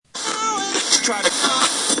try to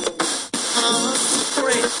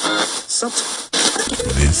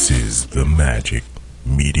This is the Magic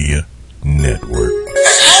Media Network. Open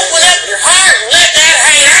up your heart and let that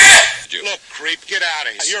hang out! Look, creep, get out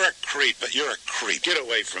of here. You're a creep, but you're a creep. Get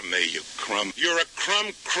away from me, you crumb. You're a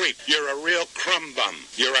crumb creep. You're a real crumb bum.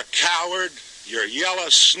 You're a coward. You're a yellow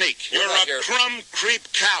sneak. You're a crumb creep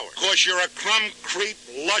coward. Of course, you're a crumb creep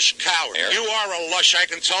lush coward. You are a lush, I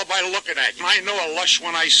can tell by looking at you. I know a lush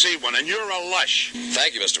when I see one, and you're a lush.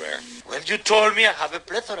 Thank you, Mr. Mayor. Well, you told me I have a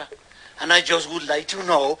plethora. And I just would like to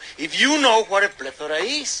know if you know what a plethora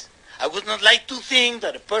is. I would not like to think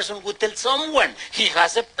that a person would tell someone he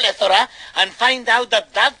has a plethora and find out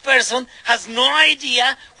that that person has no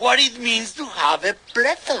idea what it means to have a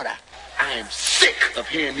plethora. I am sick of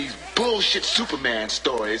hearing these bullshit Superman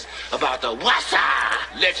stories about the Wassa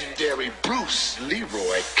legendary Bruce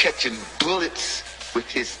Leroy catching bullets with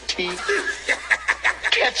his teeth.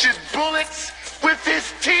 Catching bullets with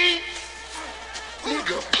his teeth?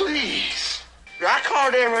 Nigga, please. I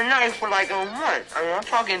called every night for like a month. I mean, I'm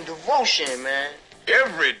talking devotion, man.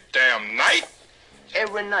 Every damn night?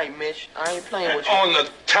 Every night, Mitch. I ain't playing with you. On the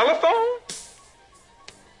telephone?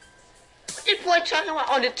 What this boy talking about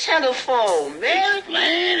on the telephone, man?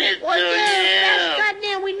 Explain it What to the hell? him.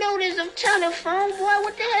 Goddamn, we know there's a telephone, boy.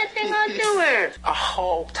 What the hell thing I doing? I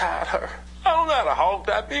hog-tied her. I don't know how to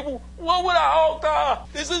hog-tie people. What would I hog-tie?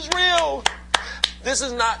 This is real. This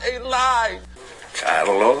is not a lie.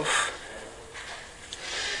 Karloff.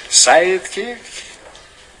 Sidekick.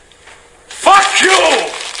 Fuck you!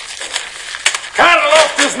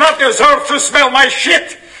 Karloff does not deserve to smell my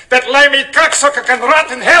shit! That limey cocksucker can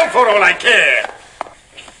rot in hell for all I care!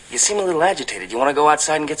 You seem a little agitated. You want to go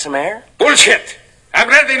outside and get some air? Bullshit! I'm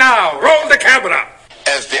ready now! Roll the camera!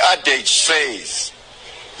 As the adage says,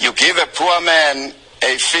 you give a poor man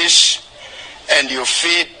a fish and you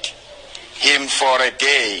feed him for a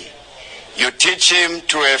day. You teach him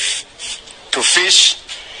to fish.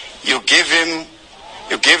 You give him,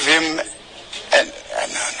 and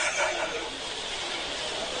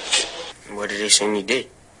no. What did they say he did?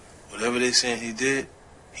 Whatever they saying he did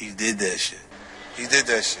that shit. He did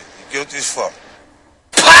that shit. He guilty as fuck.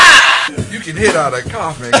 You can hit out of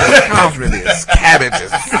Kaufman because Kaufman is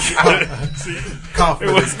cabbages.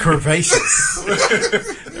 Kaufman is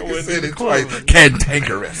curvaceous. You said it twice.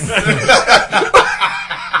 Cantankerous.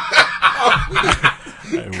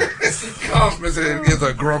 Kaufman is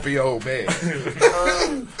a grumpy old man.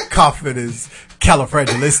 Kaufman is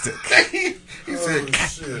califragilistic. He said,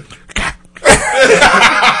 shit.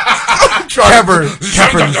 Cavern. Were you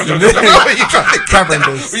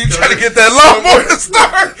trying to get that lawnmower to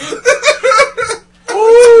start?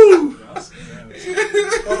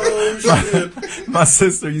 My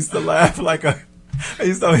sister used to laugh like a. I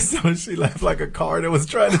used to always tell her she laughed like a car that was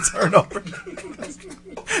trying to turn over.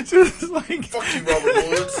 She was like, Fuck you, Robert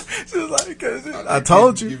Woods. She was like, I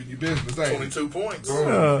told you. Giving you business, ain't 22 points.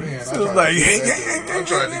 Oh, man. She was like, I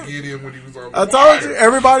tried to get him when he was on I told you,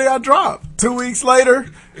 everybody I dropped. 2 weeks later,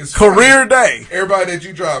 It's career day. Everybody that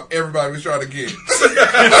you dropped, everybody was trying to get.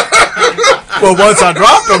 Well, once I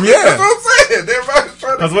dropped them, yeah. That's what I'm saying. Everybody's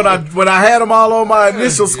trying to That's when I had them all on my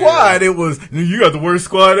initial squad. It was, you got the worst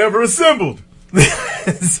squad ever assembled.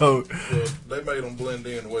 So, Yeah, they made them blend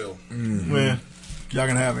in well. man, y'all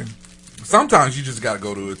can have him. Sometimes you just got to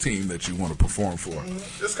go to a team that you want to perform for.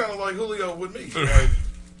 It's kind of like Julio with me. Like,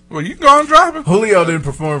 Well, you can go and drop him. Julio didn't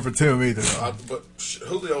perform for Tim either. but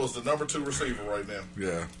Julio is the number 2 receiver right now.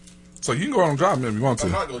 Yeah. So you can go on and drop him if you want to.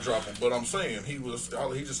 I'm not gonna drop him, but I'm saying he just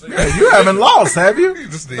needed. Yeah, you haven't lost, have you? You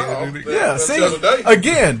just need No, it. Yeah, that's see, the other day.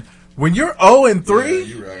 again, when you're 0-3 Yeah,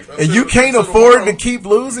 you're right. and you can't afford to keep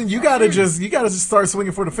losing, you gotta just start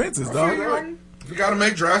swinging for the fences, dog. You got to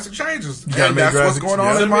make drastic changes. gotta And make that's what's drastic going on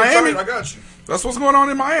changes. in Miami. I got you. That's what's going on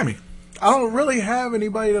in Miami. I don't really have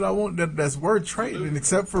anybody that I want that's worth trading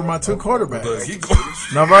except for my 2 quarterbacks. He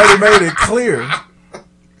And I've already made it clear.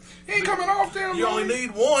 ain't coming off there. You only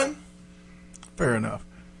need one. Fair enough.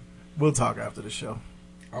 We'll talk after the show.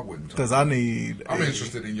 I wouldn't. Because I need... I'm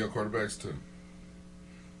interested in your quarterbacks, too.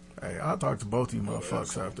 Hey, I'll talk to both of you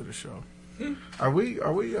motherfuckers after the show. Are we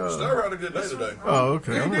Star had a good day today. Oh,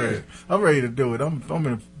 okay. I'm ready to do it. I'm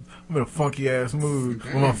in a funky ass mood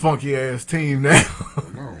with my funky ass team now.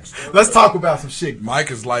 Let's talk about some shit. Mike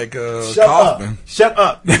is like Shut Kaufman. up. Shut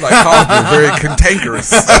up. He's like Kaufman, very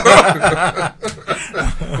cantankerous.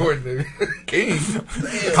 According to King.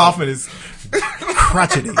 Kaufman is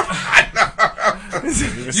crotchety. You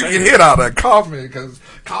can hit out of Kaufman because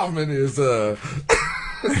Kaufman is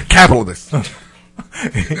capitalist.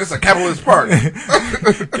 It's a capitalist party.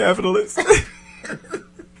 Capitalist.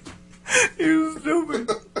 You stupid.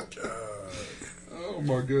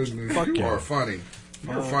 Oh my goodness. Fuck you y'all. are funny.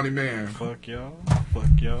 You're a funny man. Fuck y'all. Fuck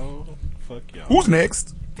y'all. Fuck y'all. Who's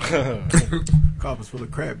next? Coffin's full of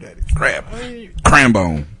crab daddy. Crab.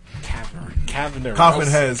 Crambone. Cavernous. Coffin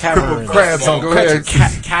has Cavernous. crabs on Go ahead.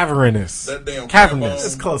 Cavernous. That damn Cavernous.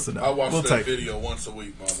 It's close enough. I watch We'll that take it. video once a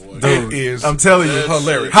week, by the way. Dude, It is I'm telling you,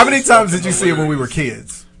 hilarious. How many times did you see it when we were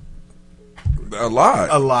kids? A lot.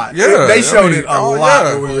 A lot. Yeah. They showed I mean, it a lot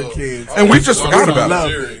when we were Well, kids. And we just forgot I about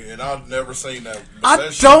love it. it. And I've never seen that. I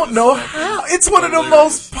That shit don't is know fucking how. It's one of the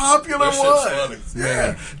hilarious. most popular That shit's ones. funny.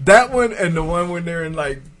 Yeah. That one and the one when they're in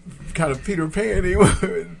like kind of Peter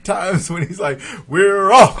Pan-y times when he's like,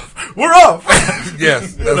 "We're off. We're off."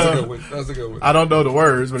 Yes, You that's know? a good one. That's a good one. I don't know the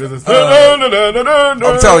words, but it's a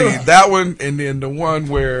I'm telling you, that one and then the one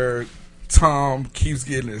where Tom keeps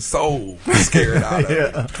getting his soul scared out of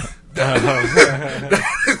it. That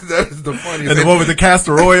is the funniest. And the one with the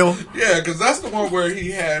castor oil. Yeah, because that's the one where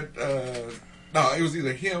he had. No, it was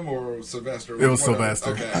either him or Sylvester. It was Whatever.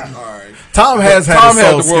 Sylvester. Okay, all right. Tom has had Tom his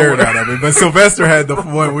had soul the one scared where- out of it, but Sylvester had the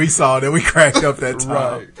one we saw that we cracked up that time.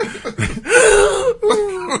 Right.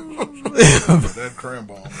 That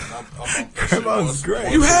Crambone. Crambone's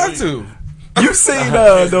great. You have to. You've seen the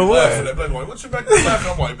Laughing one. at that, like, what you back there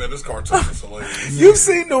laughing? I'm like, man, this cartoon is hilarious. You've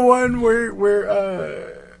seen the one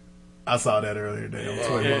where I saw that earlier today on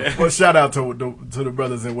Twitter. Well, shout out to the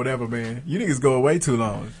brothers and whatever, man. You niggas go away too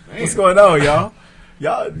long. What's going on, y'all?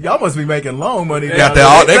 Y'all must be making long money. They got down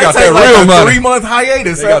that- there. they got take that real a money. 3-month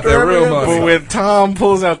hiatus. They got after that every real money. But episode. when Tom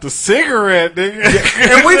pulls out the cigarette, nigga.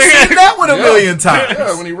 And we've seen that one a million times.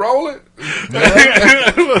 Yeah, when he roll it.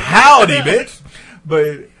 Howdy, bitch.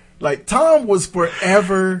 But like Tom was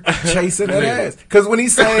forever chasing that ass because when he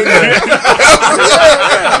sang,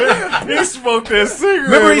 He smoked that cigarette.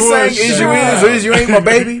 remember he sang one "Is You shot. Is or Is You Ain't My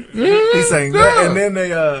Baby"? He sang that, and then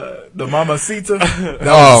the Mamacita. That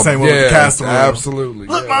was the same one with the castor oil. absolutely.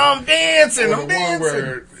 Look, yeah. Mom, dancing. Or I'm the one dancing.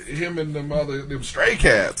 where him and them stray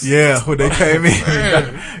cats. Yeah, when they came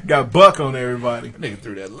in, got buck on everybody. Nigga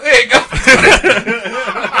threw that leg up.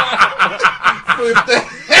 Flip that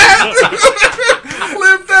hat.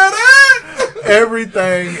 Flip that hat.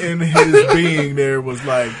 Everything in his being there was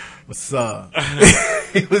like, "What's up?"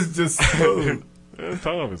 He was just smooth.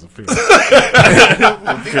 Tom is a fish. He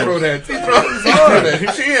throw that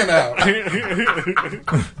chin out.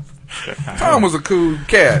 Tom was a cool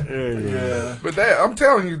cat. Yeah. But I'm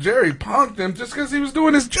telling you, Jerry punked him just because he was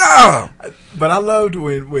doing his job. But I loved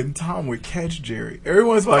when Tom would catch Jerry. Every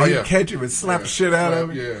once in a while, he'd catch him and slap the shit out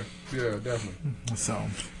of him. Yeah, definitely. So,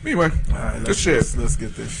 Anyway, all right, good let's, shit. let's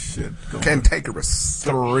get this shit going. Cantankerous.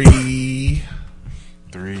 3,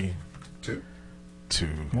 3, 2, 2,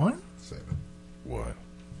 1. 7. 1.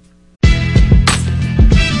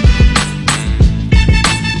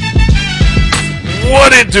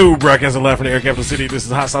 What it do, broadcast live from the Air Capital City. This is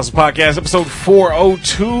the Hot Sauce Podcast, episode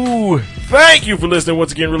 402. Thank you for listening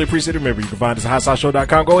once again. Really appreciate it. Remember, you can find us at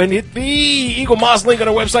hotsauceshow.com. Go ahead and hit the Eagle Moss link on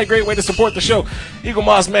our website. Great way to support the show. Eagle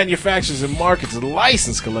Moss manufactures and markets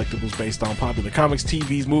licensed collectibles based on popular comics,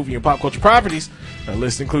 TVs, movie, and pop culture properties. Our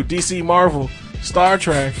list include DC, Marvel, Star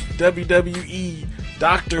Trek, WWE,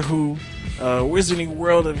 Doctor Who, Wizarding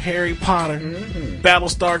World of Harry Potter,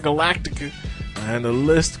 Battlestar Galactica, and the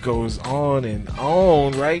list goes on and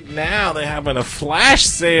on. Right now, they're having a flash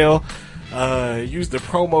sale. Use the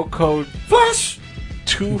promo code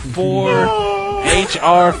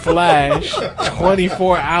FLASH24HR Flash,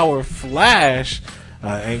 24-hour Flash,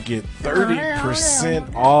 and get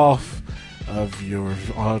 30% off of your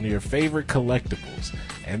favorite collectibles.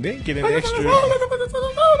 And then get an extra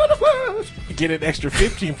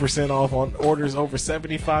 15% off on orders over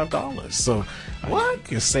 $75. So you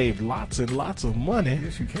can save lots and lots of money.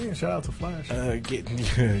 Yes, you can. Shout out to Flash. Getting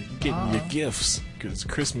your gifts, because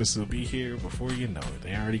Christmas will be here before you know it.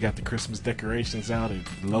 They already got the Christmas decorations out at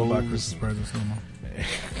Don't buy Lowe's. Christmas presents no more.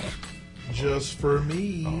 Just for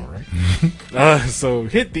me. All right. So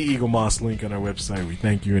hit the Eagle Moss link on our website. We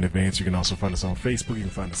thank you in advance. You can also find us on Facebook. You can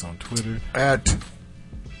find us on Twitter. At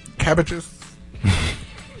Cabbages.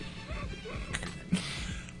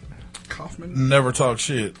 Kaufman. Never talk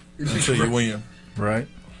shit until you win. Right.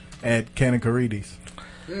 At Canon Carides.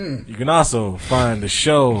 You can also find the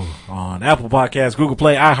show on Apple Podcasts, Google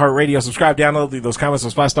Play, iHeartRadio. Subscribe, download, leave those comments,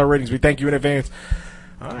 those 5-star ratings. We thank you in advance.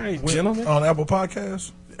 All right, gentlemen. On Apple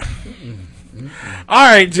Podcasts? All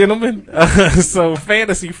right, gentlemen. So,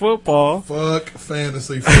 fantasy football. Fuck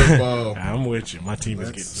fantasy football. I'm with you. My team is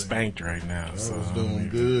getting spanked right now. I So was doing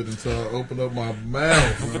good until I opened up my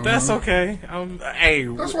mouth. But that's okay. Hey,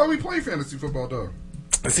 That's why we play fantasy football, though.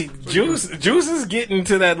 See, Juice is getting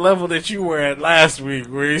to that level that you were at last week,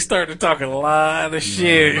 where he started talking a lot of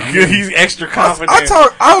shit. He's extra confident.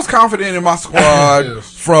 I was confident in my squad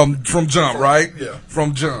from jump, right? Yeah,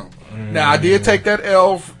 from jump. Now I did take that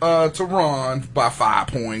L to Ron by 5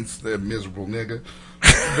 points. That miserable nigga.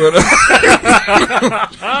 But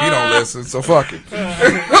he don't listen, so fuck it.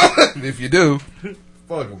 If you do,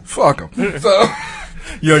 fuck him. So.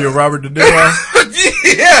 Yo, Robert De Niro.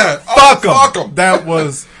 Yeah, fuck him. That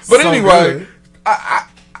was. But so anyway, good. I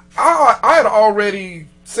had already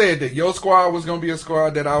said that your squad was going to be a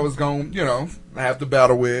squad that I was going to, have to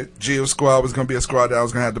battle with. Jill's squad was going to be a squad that I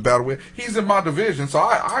was going to have to battle with. He's in my division, so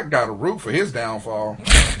I got to root for his downfall.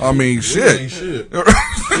 I mean, shit.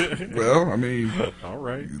 Well, I mean, all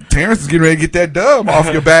right. Terrence is getting ready to get that dub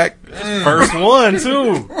off your back. First one,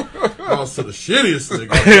 too. Lost to the shittiest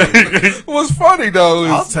nigga. What's funny though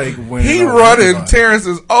is I'll take winning. He running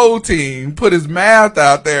Terrence's old team, put his math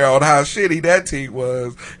out there on how shitty that team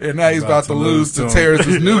was, and now he's about to lose to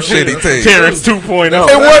Terrence's new shitty team. Terrence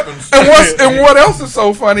 2.0. And what else is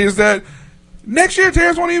so funny is that next year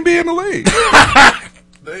Terrence won't even be in the league.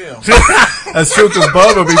 Damn. That's true, because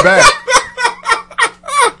Bub will be back.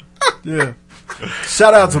 Yeah.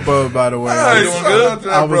 Shout out to Bub, by the way. Hey,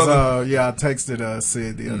 I texted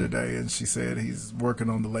Sid the other day, and she said he's working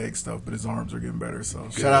on the leg stuff, but his arms are getting better. So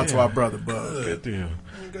shout out to our brother Bub. Good deal.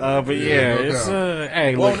 But it's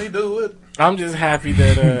hey, won't look, he do it? I'm just happy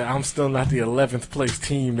that I'm still not the 11th place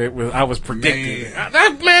team that I was predicting.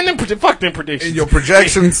 Fuck them predictions. In your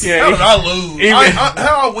projections, How did I lose?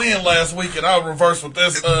 How I win last week and I reversed with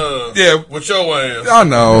this? With your ass. I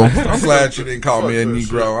know. I'm glad you didn't call me a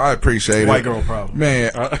Negro. I appreciate it. White girl problem,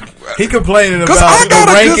 man. He complaining about the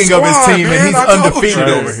ranking of his team, and he's undefeated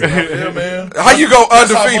over here. Yeah, man. How you go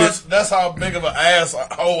undefeated? That's how big of an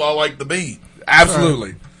asshole I like to be.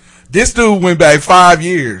 Absolutely. This dude went back 5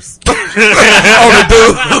 years on the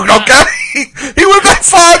dude. Okay, he went back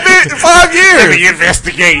 5 years. Let me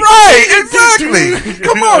investigate. Right, exactly.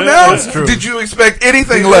 Come on now. That's true. Did you expect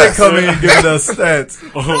anything He less? come in and give us stats.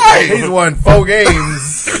 Right. He's won 4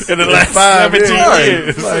 games in the last 5 17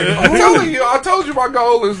 years. Like, I'm telling you, I told you my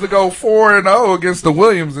goal is to go 4-0 against the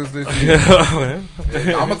Williamses this year.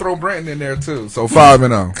 I'm gonna throw Brenton in there too. So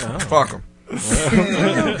 5-0. Fuck him.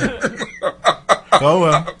 Oh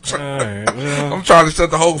well. I'm trying to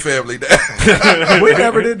shut the whole family down. We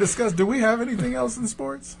never did discuss. Do we have anything else in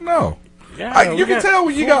sports? No. Yeah, you can tell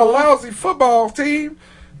when you got a lousy football team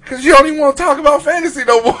because you don't even want to talk about fantasy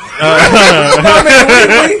no more.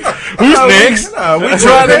 Who's next?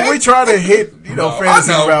 We try to hit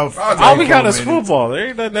fantasy about. All we got is football. There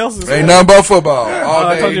ain't nothing else. Ain't nothing but football.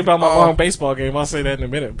 I told you about my long baseball game. I'll say that in a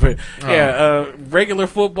minute. But regular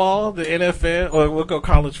football, the NFL, or we'll go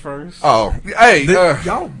college first. Oh, hey,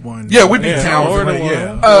 y'all won. Yeah, we beat Townsend.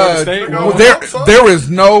 There is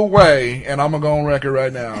no way, and I'm gonna go on record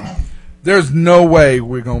right now. There's no way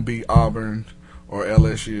we're gonna beat Auburn or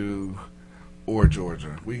LSU or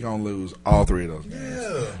Georgia. We gonna lose all 3 of those games.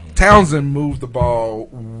 Yeah. Townsend moved the ball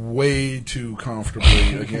way too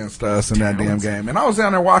comfortably against us in that damn game. And I was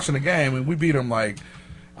down there watching the game, and we beat them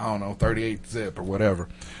 38-0 or whatever.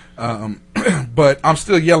 But I'm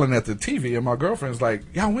still yelling at the TV, and my girlfriend's like,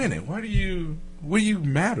 "Y'all winning. What are you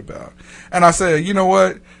mad about?" And I said, "You know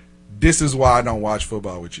what? This is why I don't watch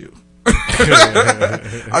football with you."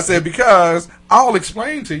 I said, because I'll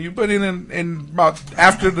explain to you, but in about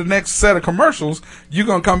after the next set of commercials, you're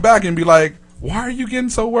gonna come back and be like, "Why are you getting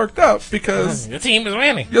so worked up?" Because your team is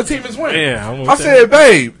winning. Your team is winning. Yeah, I said,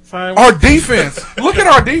 "Babe, our defense. Look at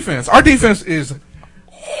our defense. Our defense is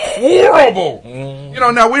horrible.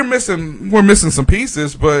 Now we're missing some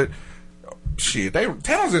pieces, but shit,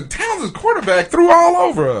 Townsend's quarterback threw all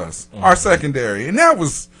over us. Our secondary, and it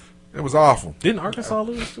was awful. Didn't Arkansas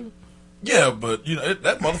lose too? Yeah, but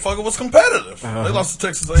that motherfucker was competitive. They lost to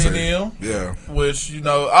Texas A&M. Yeah, which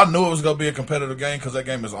I knew it was going to be a competitive game because that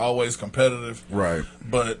game is always competitive. Right,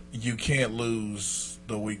 but you can't lose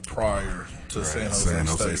the week prior to San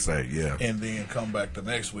Jose State. Yeah, and then come back the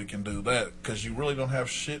next week and do that because you really don't have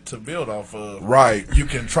shit to build off of. Right, you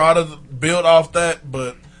can try to build off that,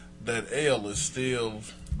 but that L is still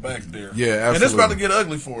back there. Yeah, absolutely. And it's about to get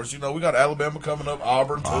ugly for us. We got Alabama coming up,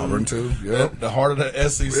 Auburn too. Yep. The heart of the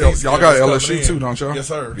SEC. Y'all got LSU too, don't y'all? Yes,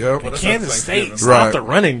 sir. Yep. Well, Kansas State stopped the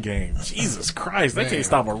running game. Jesus Christ, they can't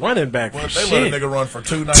stop a running back for shit. They let a nigga run for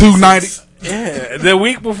 290. Yeah, the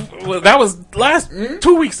week before that was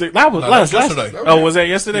 2 weeks. That was yesterday. Oh, was that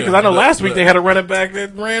yesterday? Because I know last week they had a running back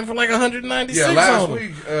that ran for 196. Yeah, last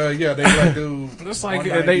week. They do. It's like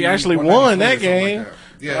they actually won that game.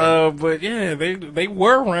 But they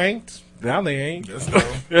were ranked. Now they ain't.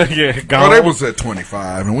 Yeah, gone. Well, they was at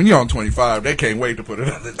 25, and when you're on 25, they can't wait to put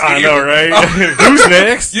another team. I know, right? Who's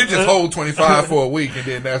next? You just hold 25 for a week, and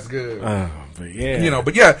then that's good. But yeah. You know,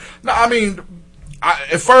 but yeah. No, I mean,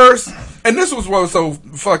 at first, and this was what was so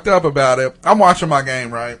fucked up about it. I'm watching my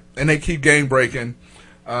game, right? And they keep game breaking.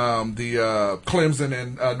 The Clemson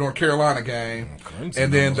and North Carolina game,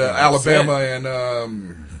 and then the Alabama and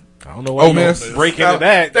I don't know why Ole Miss break into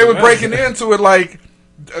that. They were breaking into it like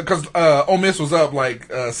because Ole Miss was up like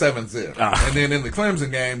 7-0, and then in the Clemson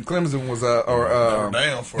game, Clemson was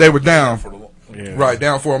they were down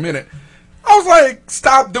down for a minute. I was like,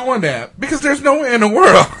 stop doing that because there's no way in the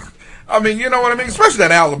world. I mean, you know what I mean? Especially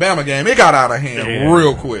that Alabama game, it got out of hand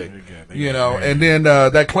real quick. You know, and then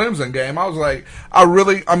that Clemson game, I was like, I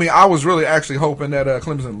was really actually hoping that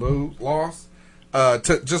Clemson lost,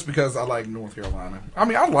 just because I like North Carolina. I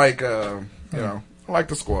mean, I like, I like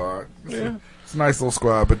the squad. It's a nice little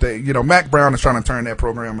squad, but they, Mac Brown is trying to turn that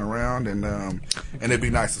program around, and it'd be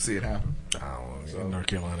nice to see it happen. North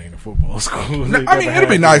Carolina ain't a football school. I mean, it'd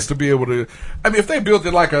be nice to be able to. I mean, if they built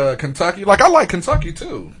it like a Kentucky, like I like Kentucky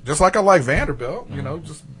too, just like I like Vanderbilt,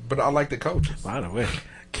 but I like the coaches. By the way.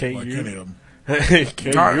 KU's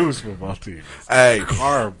football team. Hey,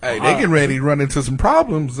 they getting ready to run into some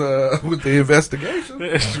problems with the investigation.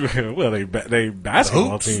 Well, they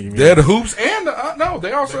basketball team. They're the hoops and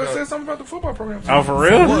they also said something about the football program. Oh, for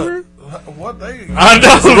real? What they? I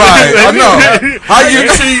know, right? I know. How you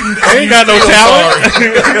cheating? They ain't got no talent.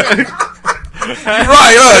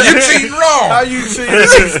 Right? You cheating wrong. How you cheating?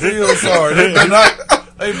 Still sorry.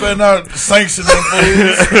 They better not sanction them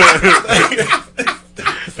fools.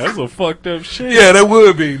 That's a fucked up shit. Yeah, that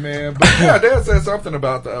would be, man. But yeah, they said something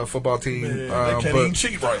about the football team. They can't even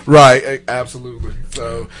cheat right. Right, absolutely.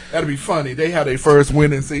 So that'd be funny. They had their first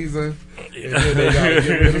winning season, and then they got to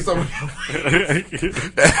get rid of some.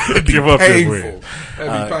 That'd be painful.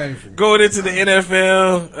 That'd be painful. Going into the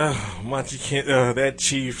NFL, Monty Kent, that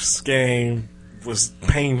Chiefs game was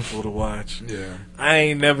painful to watch. Yeah. I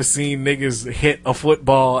ain't never seen niggas hit a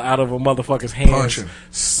football out of a motherfucker's hands punching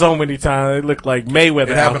so many times. It looked like Mayweather.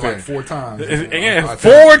 It happened like 4 times. Yeah,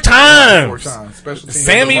 4 times. 4 times. Special teams.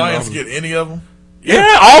 Sammy, the Lions get any of them?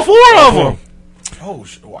 Yeah, all 4 of them. Oh,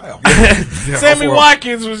 wow. Sammy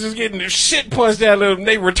Watkins was just getting the shit punched out of them.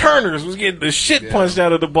 They returners was getting the shit punched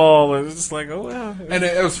out of the ball. And it's just like, oh, wow. And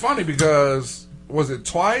it was funny because was it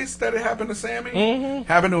twice that it happened to Sammy? Mm-hmm.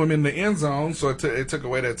 Happened to him in the end zone, so it took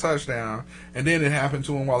away that touchdown. And then it happened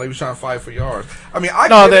to him while he was trying to fight for yards. I mean,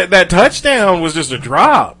 that touchdown was just a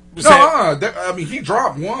drop. I mean, he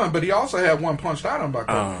dropped one, but he also had one punched out of him by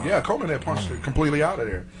Coleman. Yeah, Coleman had punched it completely out of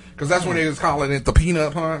there. Because that's when they was calling it the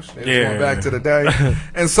peanut punch. They was going back to the day.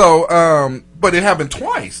 And so, but it happened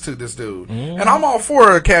twice to this dude. And I'm all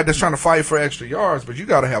for a cat that's trying to fight for extra yards, but you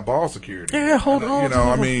got to have ball security. Yeah, hold on. You know,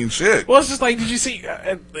 I mean, shit. Well, it's just like, did you see,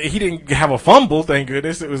 he didn't have a fumble, thank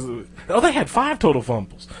goodness. It was, they had 5 total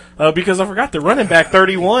fumbles. Because I forgot the running back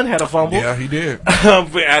 31 had a fumble. Yeah, he did.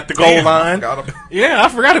 At the goal line. I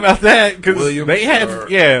forgot about that. Because they had,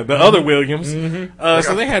 the other Williams.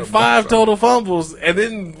 So they had 5 total fumbles. And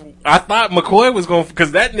then I thought McCoy was going,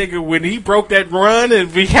 because that nigga, when he broke that run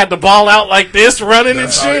and we had the ball out like this, running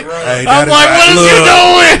and shit, I'm like, what is he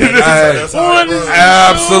doing? What is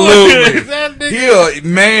absolutely. That nigga,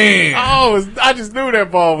 man. Oh, I just knew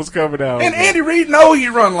that ball was coming out. And Andy Reid know he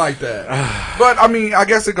run like that. But, I mean, I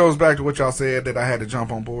guess it goes back to what y'all said that I had to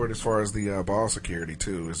jump on board as far as the ball security,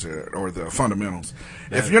 too, or the fundamentals.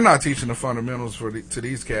 If you're not teaching the fundamentals to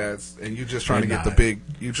these cats and you're just trying to get the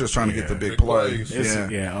big, plays.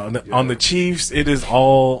 On the Chiefs, it is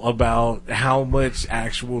all about how much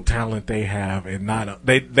actual talent they have, and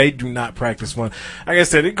they do not practice one. Like I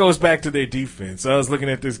said, it goes back to their defense. I was looking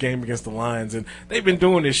at this game against the Lions, and they've been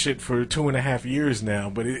doing this shit for 2.5 years now,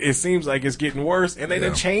 but it seems like it's getting worse. And they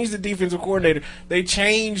done changed the defensive coordinator. They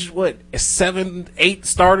changed 7, 8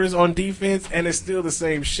 starters on defense, and it's still the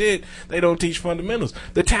same shit. They don't teach fundamentals.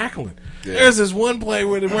 The tackling. Yeah. There's this one play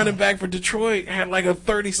where the running back for Detroit had like a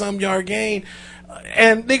 30-some yard gain,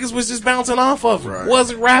 and niggas was just bouncing off of him.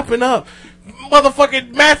 Wasn't wrapping up.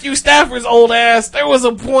 Motherfucking Matthew Stafford's old ass. There was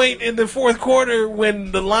a point in the 4th quarter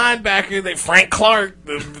when the linebacker, Frank Clark,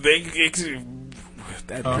 that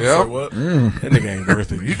nigga ain't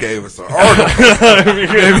worth it. You gave us an Arnold.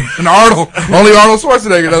 An Arnold. Only Arnold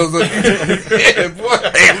Schwarzenegger knows that.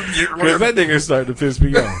 Because that nigga starting to piss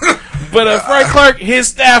me off. But Frank Clark hits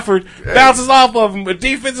Stafford, bounces off of him. A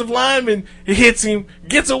defensive lineman hits him,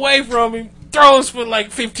 gets away from him, throws for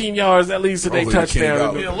like 15 yards, that leads to a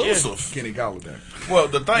touchdown. Kenny Golladay. Well,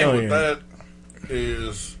 the thing with that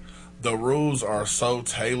is the rules are so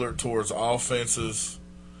tailored towards offenses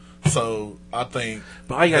So I think.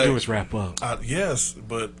 But all you gotta do is wrap up. Yes,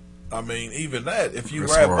 but I mean, even that, if you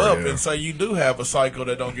That's wrap hard, up yeah. and say you do have a cycle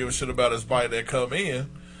that don't give a shit about his bite that come in,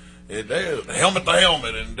 and they helmet to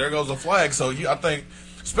helmet, and there goes a flag. So I think,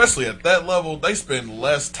 especially at that level, they spend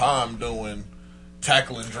less time doing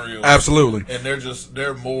tackling drills. Absolutely. And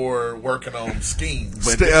they're more working on schemes.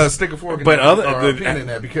 Stick a fork in pin in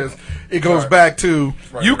that, because it goes back to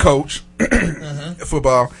you coach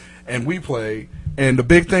football and we play, and the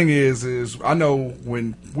big thing is I know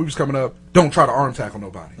when we was coming up, don't try to arm tackle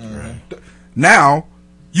nobody. Now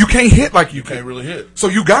you can't hit like you can't really hit, so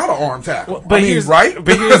you got to arm tackle. Well, but here's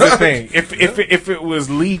the thing: if it was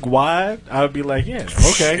league wide, I would be like, yeah,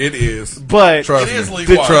 okay, it is. But trust it me, is league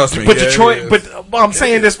wide. Trust me. But Yeah, Detroit, but I'm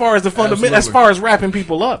saying as far as the fundamental, as far as wrapping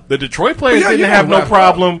people up, the Detroit players didn't have no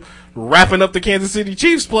problem wrapping up the Kansas City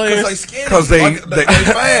Chiefs players because they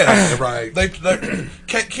fast. Right.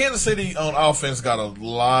 Kansas City on offense got a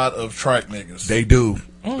lot of track niggas. They do.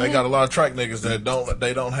 They got a lot of track niggas that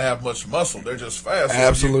don't have much muscle. They're just fast.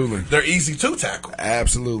 Absolutely. They're easy to tackle.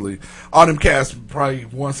 Absolutely. All them cats probably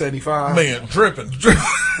 175. Man, dripping.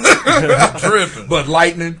 But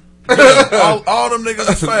lightning. Yeah, all them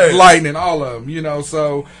niggas is fast. Lightning, all of them, you know.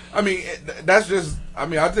 So, I mean, that's just, I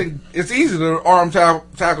mean, I think it's easy to arm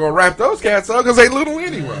tackle or wrap those cats up because they little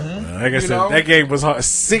anyway. Like I said, that game was hard.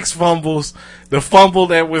 6 fumbles. The fumble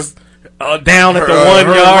that was down at the 1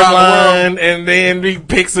 yard line, and then he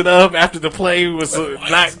picks it up after the play was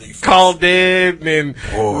not called dead, and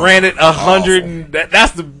ran it 100. And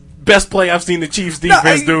that's the best play I've seen the Chiefs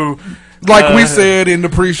defense do. Like we said in the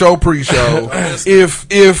pre-show, if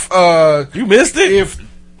you missed it, if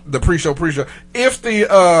the pre-show, if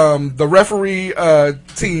the referee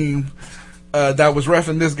team that was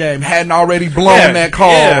reffing this game hadn't already blown that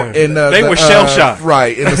call, in they were shell shocked,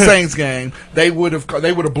 right? In the Saints game, they would have blew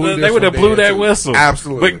that whistle.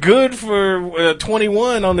 Absolutely, but good for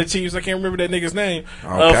 21 on the Chiefs. I can't remember that nigga's name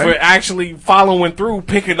for actually following through,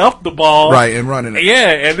 picking up the ball, right, and running it. Yeah,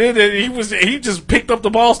 and then he just picked up the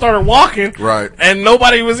ball, started walking, right, and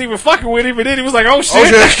nobody was even fucking with him. And then he was like, "Oh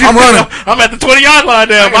shit, I'm running! I'm at the 20-yard line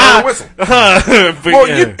now." I whistle.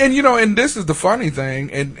 Well, and this is the funny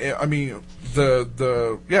thing, and I mean. I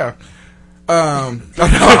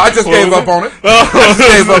just gave up on it.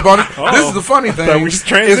 This is the funny thing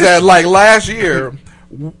is that like last year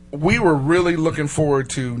we were really looking forward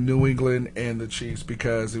to New England and the Chiefs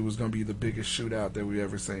because it was going to be the biggest shootout that we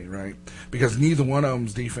ever seen, right? Because neither one of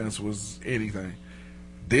them's defense was anything.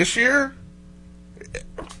 This year,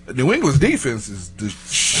 New England's defense is the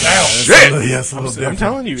shit. Yes, I'm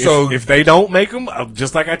telling you. So if they don't make them,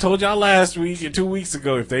 just like I told y'all last week or 2 weeks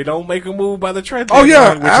ago, if they don't make a move by the trade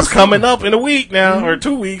deadline, which is coming up in a week now or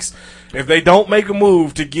 2 weeks, if they don't make a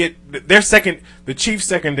move to get their the Chiefs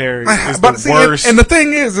secondary is the worst. And the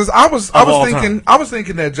thing is I was thinking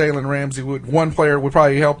that Jalen Ramsey one player would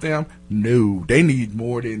probably help them. No, they need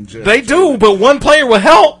more than just. They do, but one player will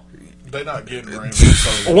help. They're not getting Ramsey.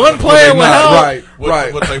 So one player will help.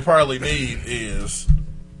 Right. What they probably need is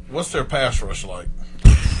what's their pass rush like?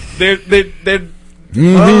 Their defensive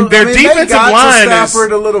line is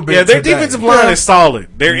a little bit. Yeah, their defensive line is solid.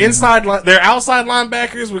 Their their outside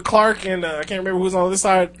linebackers with Clark and I can't remember who's on this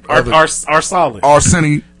side are solid.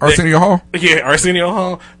 Arsenio Hall. Yeah, Arsenio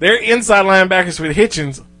Hall. Their inside linebackers with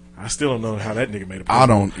Hitchens. I still don't know how that nigga made a play. I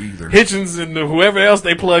don't either. Hitchens and whoever else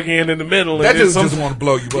they plug in the middle. That just want to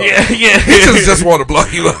blow you up. Yeah. Hitchens just want to blow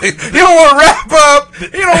you up. You don't want to wrap up.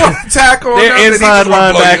 You don't want to tackle. Their inside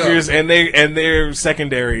linebackers and their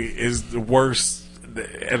secondary is the worst.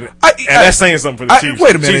 And that's saying something for the Chiefs.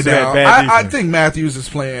 Wait a minute now. I think Matthews is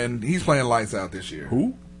playing. He's playing lights out this year.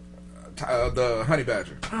 Who? The Honey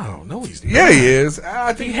Badger. Oh no, he's not. Yeah, he is.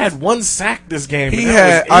 I think he had 1 sack this game. He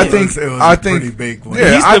had. I think. Pretty big one.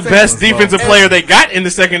 Yeah, he's the best defensive player they got in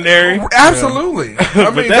the secondary. Absolutely. Yeah.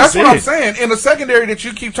 I mean, that's what I'm saying. In the secondary that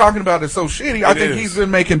you keep talking about is so shitty. I think he's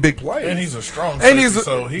been making big plays, and he's a strong. And he's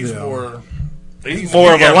more. He's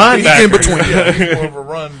more of a linebacker. He's in between. He's more of a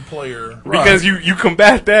run player. Because you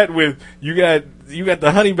combat that with you got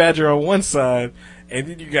the Honey Badger on one side. And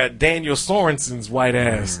then you got Daniel Sorensen's white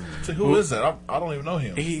ass. So who is that? I don't even know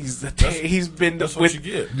him. He's been that's with what you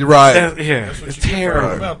get. You're right. It's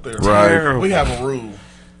terrible. Out there. Right. Terrible. We have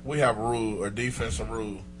a rule. Our defensive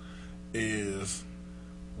rule is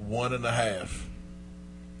 1.5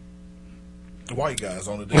 white guys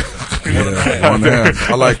on the defense. 1.5.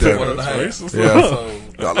 I like that. 1.5. Yeah. So,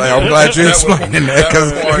 I'm glad you're explaining that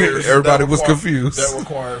because everybody was confused. That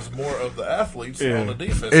requires more of the athletes on the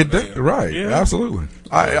defense. Right. Yeah. Absolutely.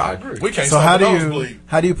 I agree. We can't. So how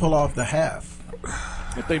do you pull off the half?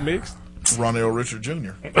 If they mixed. Ronell Richard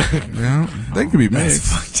Jr. Yeah, they can be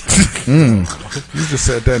mixed. You just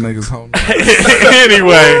said that nigga's home.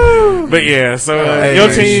 Anyway, but yeah, so your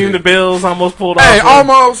team, the Bills, almost pulled off.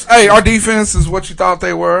 Almost. Hey, our defense is what you thought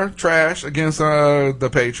they were. Trash against the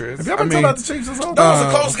Patriots. Have you ever told out the Chiefs this whole That was a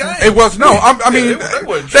close game. It was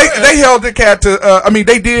they held the cat to.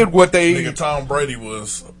 They did what they. Nigga Tom Brady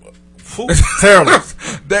was terrible.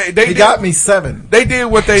 They got me 7. They did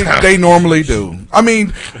what they normally do. I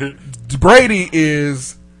mean, Brady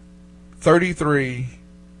is 33-2.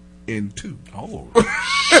 Oh,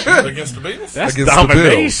 against the Bills. That's against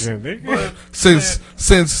domination. The Bills.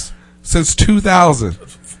 Since 2000.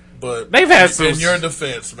 But they've had some. In your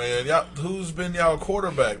defense, man, y'all, who's been y'all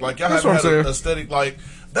quarterback? Like y'all That's haven't what had I'm a steady. Like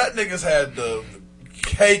that nigga's had the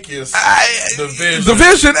cakiest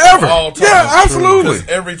division ever. Of all time. Yeah, absolutely. Because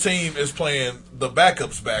every team is playing the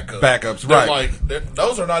backups. Backups, They're right? Like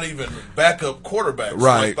those are not even backup quarterbacks.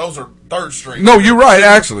 Right. Like, those are third string. No, you're right.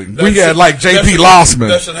 Actually, we had like J.P. Lossman.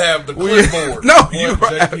 That should have the clipboard. No, you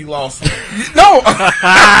right. J.P. Lossman. No,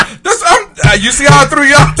 you see how I threw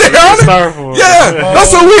you out there? Yeah,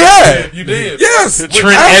 that's what we had. You did. Yes,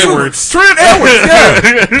 Trent Edwards. Trent Edwards.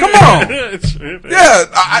 Yeah, come on. Yeah,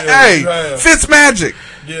 Fitzmagic.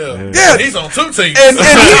 Yeah, he's on 2 teams. And he,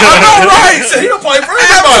 I know, right? He don't play for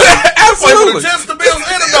anybody. Absolutely. Play for the Jets, the Bills,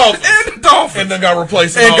 and the Dolphins. And then got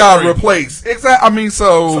replaced. Exactly. I mean,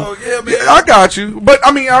 so yeah, I got you. But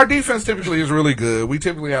I mean, our defense typically is really good. We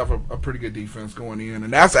typically have a pretty good defense going in,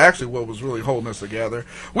 and that's actually what was really holding us together.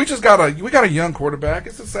 We got a young quarterback.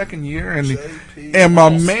 It's his second year, and my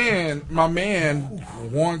man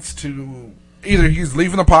wants to either he's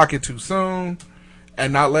leaving the pocket too soon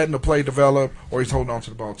and not letting the play develop, or he's holding on to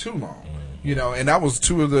the ball too long. And that was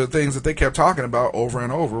 2 of the things that they kept talking about over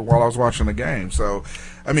and over while I was watching the game. So,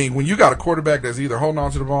 I mean, when you got a quarterback that's either holding on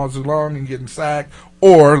to the ball too long and getting sacked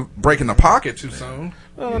or breaking the pocket too soon.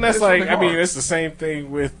 Well, and that's like, I mean, it's the same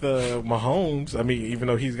thing with Mahomes. I mean, even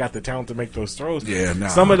though he's got the talent to make those throws,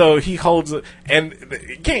 some of those he holds, and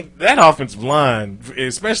that offensive line,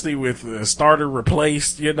 especially with the starter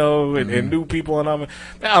replaced, and new people, and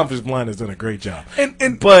that offensive line has done a great job.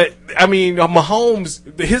 But I mean,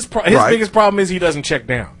 Mahomes, his biggest problem is he doesn't check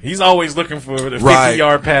down. He's always looking for the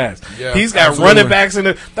 50-yard pass. Yeah, he's got running backs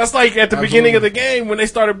in that's like at the beginning of the game when they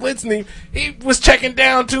started blitzing him, he was checking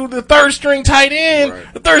down to the third string tight end. Right.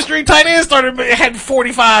 The third string tight end had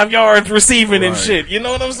 45 yards receiving and shit. You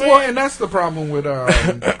know what I'm saying? Well, and that's the problem with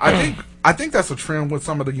I think that's a trend with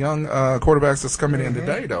some of the young quarterbacks that's coming in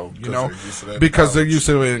today, though. Because they're used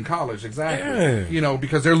to it in college, exactly. Yeah.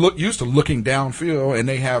 Because they're used to looking downfield, and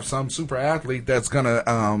they have some super athlete that's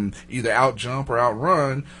gonna either out jump or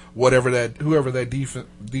outrun whoever that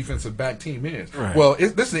defensive back team is. Right. Well,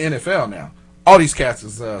 this is the NFL now. All these cats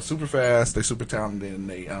is super fast, they super talented, and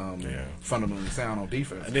they fundamentally sound on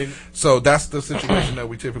defense. So that's the situation that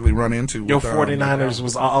we typically run into. Your 49ers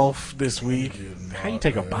was off this week. How you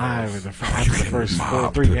take a bye after the first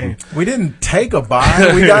 3 games? We didn't take a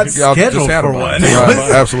bye. We got scheduled for one.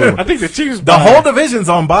 Right, absolutely. I think the Chiefs the whole division's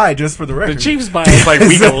on bye, just for the record. The Chiefs bye is like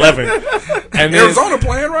week 11. And Arizona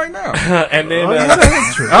playing right now. And then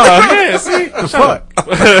that's true. See? The fuck?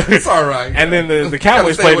 It's all right. And then the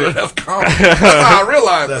Cowboys played it. I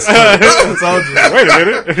realize that. Wait a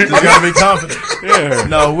minute. You gotta be confident. Yeah.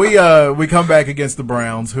 No, we come back against the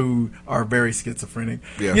Browns, who are very schizophrenic.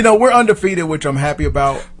 Yeah. We're undefeated, which I'm happy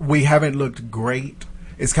about. We haven't looked great.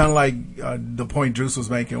 It's kind of like the point Juice was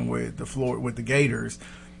making with the Gators.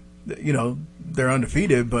 They're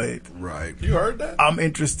undefeated, but right. You heard that? I'm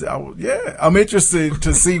interested. I'm interested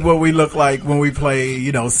to see what we look like when we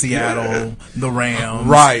play. Seattle, the Rams,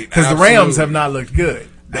 right? Because the Rams have not looked good.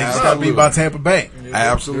 They just got beat by Tampa Bay.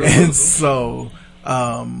 Yeah. Absolutely. And so,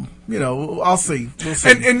 I'll see. We'll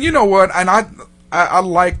see. And you know what? And I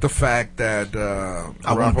like the fact that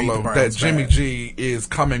that Jimmy G is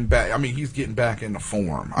coming back. I mean, he's getting back into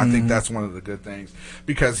form. I think that's one of the good things,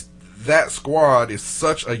 because that squad is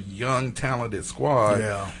such a young, talented squad.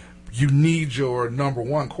 Yeah. You need your number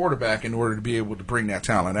one quarterback in order to be able to bring that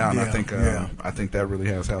talent out. And I think that really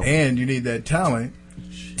has helped. And you need that talent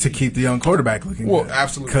to keep the young quarterback looking good.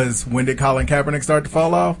 Absolutely. Because when did Colin Kaepernick start to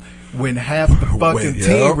fall off? When half the fucking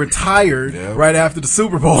team retired right after the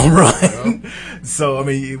Super Bowl run. So, I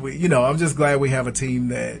mean, I'm just glad we have a team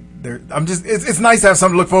that it's nice to have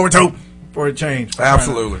something to look forward to for a change.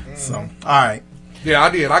 Absolutely. So, all right. Yeah,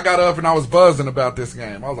 I did. I got up and I was buzzing about this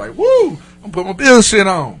game. I was like, woo, I'm putting my Bills shit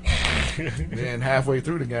on. Then halfway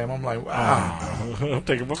through the game, I'm like, wow. I'm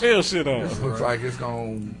taking my Bills shit on. Looks like it's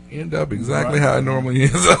going to end up exactly how it normally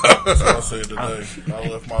ends up. That's what I said today. I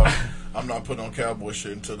left I'm not putting on Cowboy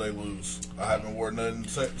shit until they lose. I haven't worn nothing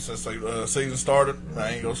since the season started.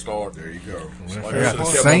 I ain't gonna start. There you go.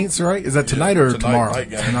 Saints, right? Is that tonight or tomorrow? Night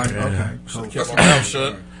game. Tonight. Yeah. Okay. Kept my mouth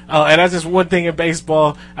shut. Oh, and that's just one thing in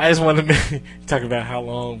baseball. I just wanted to talk about how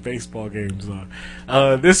long baseball games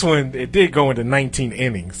are. This one, it did go into 19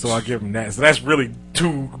 innings, so I'll give them that. So that's really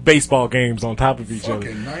 2 baseball games on top of each other.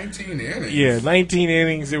 Fucking 19 innings. Yeah, 19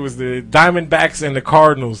 innings. It was the Diamondbacks and the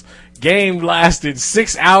Cardinals. Game lasted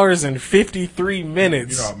 6 hours and 53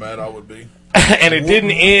 minutes. You know how mad I would be. And it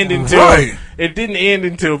didn't end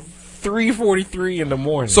until 3:43 in the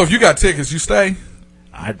morning. So if you got tickets, you stay?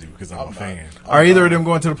 I do because I'm a fan. Are either of them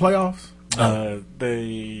going to the playoffs?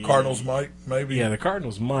 The Cardinals might, maybe. Yeah, the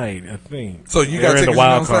Cardinals might, I think. So you They're got in the tickets,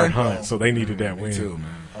 wild you know what I'm card saying? hunt, so they needed that win. Too,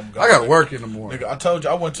 man. I got to work in the morning. Nigga, I told you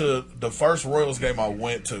I went to the first Royals game I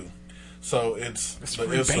went to. So it's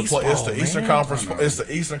the Eastern Conference. It's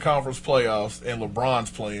the Eastern Conference playoffs, and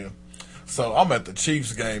LeBron's playing. So I'm at the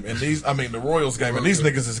Chiefs game, and the Royals game, and these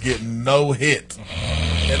niggas is getting no hit.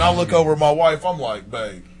 And I look over at my wife. I'm like,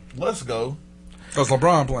 babe, let's go. Because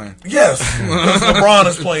LeBron playing. Yes, because LeBron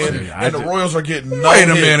is playing, and the Royals are getting no Wait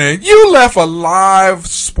a hit. minute. You left a live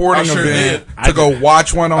sporting I sure event did. to go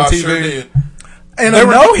watch one on I TV? sure did. And a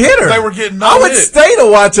no-hitter. They were getting I would stay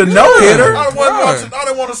to watch a no-hitter. I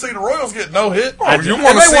didn't want to see the Royals get no hit.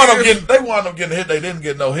 They wound up getting hit. They didn't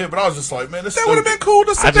get no hit, but I was just like, man, this would have been cool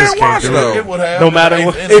to sit there and watch, though. It would have. No matter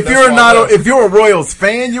what. If you're a Royals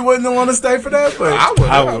fan, you wouldn't want to stay for that. But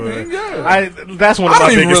I would. That's one of my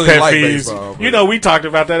biggest really pet like peeves. baseball, You know, we talked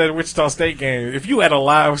about that at the Wichita State game. If you had a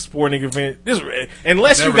live sporting event,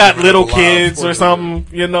 unless you got little kids or something,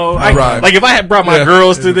 you know, like if I had brought my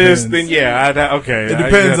girls to this, then okay. It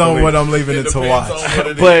depends on what I'm leaving it to watch.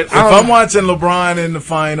 But if I'm watching LeBron in the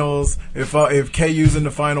finals, if KU's in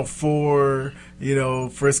the Final Four, you know,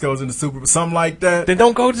 Frisco's in the Super Bowl, something like that, then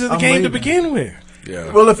don't go to the game to begin with.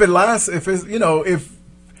 Yeah. Well, if it lasts, if it's, you know,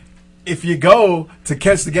 if you go to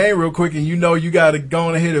catch the game real quick and you know you got to go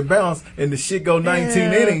on ahead and bounce and the shit go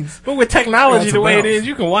 19 innings. But with technology that's the a way it bounce. is,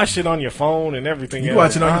 you can watch it on your phone and everything. You can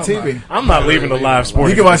watch it on your TV. I'm not leaving the live sport.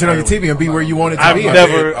 You can watch it on your TV and be where you want it to be.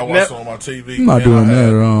 I watched it on my TV. I'm not doing that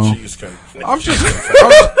at all. Cheesecake. I'm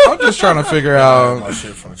just trying to figure out. My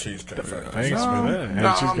shit from the Cheesecake Factory. Thanks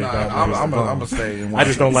for that. I'm gonna stay. I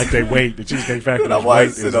just don't like they wait. The Cheesecake Factory.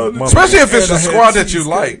 Especially if it's a squad that you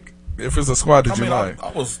like. If it's a squad that you like.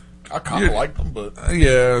 I kind of like them, but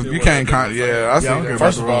you can't kind. I see. don't care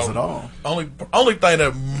First about of the rules all, at all. only thing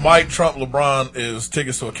that might trump LeBron is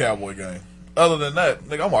tickets to a Cowboy game. Other than that,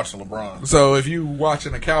 nigga, I'm watching LeBron. So if you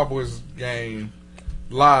watching a Cowboys game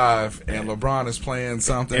live and LeBron is playing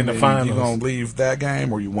something in the then finals, you gonna leave that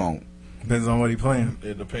game or you won't? Depends on what he playing.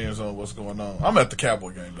 It depends on what's going on. I'm at the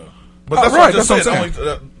Cowboy game though, but Oh, that's right, what that's what I'm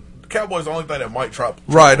saying. Cowboys the only thing that might trump.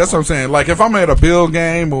 Right, that's what I'm saying. Like if I'm at a Bill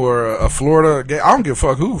game or a Florida game, I don't give a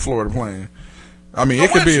fuck who Florida playing. I mean, it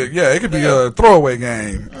could be a throwaway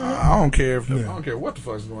game. I don't care. I don't care what the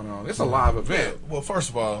fuck's going on. It's a live event. Well, first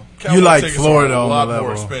of all, You like tickets Florida are a on lot the level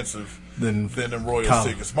more expensive than them Royals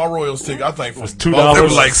college. tickets. My Royals ticket, I think, was $2. They were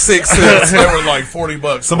like 6 They cents. were like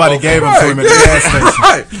 $40. Somebody Both gave of them to him at the gas station.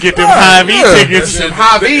 Right. Get them Hy-Vee tickets. Them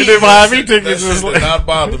Hy-Vee. Them Hy-Vee That tickets. shit did not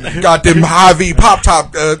bother me. Got them Hy-Vee pop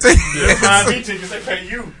top tickets. Hy-Vee tickets. They pay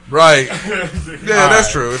you. Right. Yeah,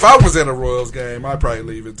 that's true. If I was in a Royals game, I'd probably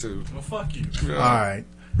leave it too. Well, fuck you. All right.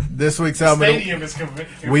 This week's album. Stadium is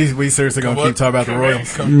We seriously gonna keep talking about the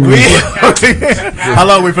Royals. Come- How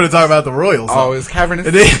long we finna talk about the Royals? Oh, it's cavernous.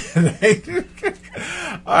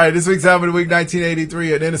 All right, this week's album of the week,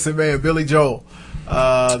 1983, An Innocent Man, Billy Joel.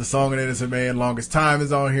 The song An Innocent Man, Longest Time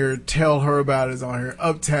is on here. Tell Her About It is on here.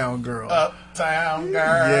 Uptown Girl. Uptown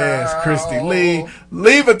Girl. Yes, Christy Lee.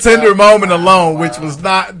 Leave a Tender Moment Alone, which does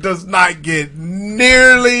not get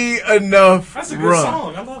nearly enough That's a good run.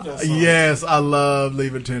 song. I love that song. Yes, I love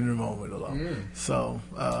Leave a Tender Moment Alone. So,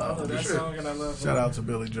 I love that song and I love shout out to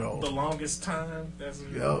Billy Joel. The Longest Time. That's a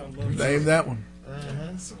good Yep. one. Name that one.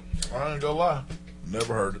 I ain't gonna lie.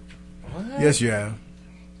 Never heard it. Yes, you have.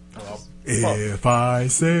 If I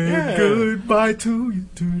said goodbye to you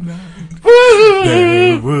tonight,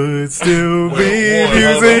 there would still be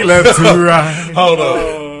music left to right. Hold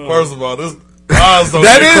on. First of all, this eyes don't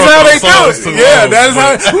That get is crunk how on they songs do it. too Yeah, long, that is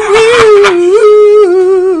but-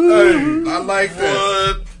 how. I like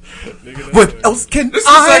that. What else can This is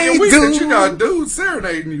the I second week do? that you got dudes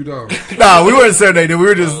serenading you, though. Nah, we weren't serenading. We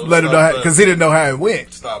were just letting him know because he didn't know how it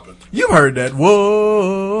went. Stop it. You've heard that.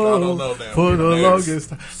 Whoa. I don't know now. For the longest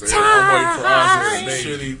time. I'm waiting for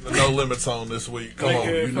Ozzy shitty No Limits on this week. Come on.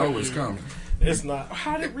 You know it's coming. It's not.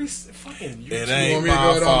 How did we fucking? It You ain't want me to my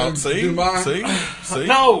go down fault. and See? do mine? See?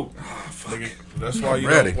 No. Nigga, That's why you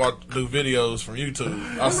don't watch new videos from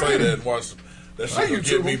YouTube. I say that and watch that shit will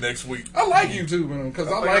get me next week. I like YouTube, man, because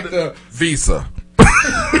I like the Visa.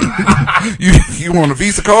 you want a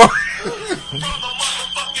Visa card?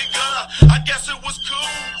 I guess it was cool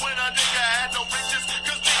when a nigga had no riches,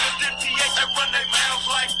 cause niggas did TH and run their mouths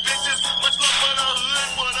like bitches. Much love for the hood,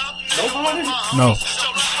 what up? No.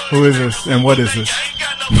 Who is this and what is this?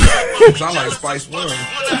 Sound like Spice One.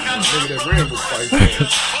 Nigga that ran with Spice One.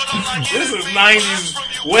 This is 90s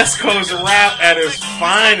West Coast rap at its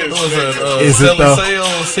finest. What was that? Is it though?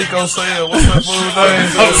 Sickle Cell? What's that food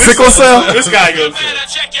name? Sickle Cell? This guy goes to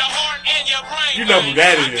you know who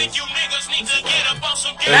that is.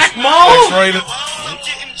 Mac Mall? X-rated.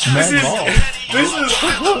 This is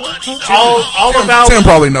all about. Tim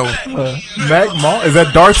probably knows. Mac Mall? Is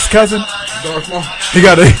that Darth's cousin? Darth Maul. He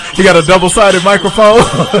got a double-sided microphone.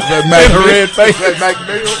 That Mac red face. That Mac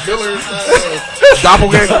Miller's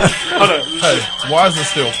doppelganger. Hold on. Hey, why is it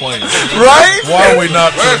still playing? Right? Why are we not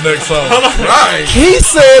to the next song? Right. He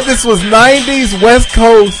said this was 90s West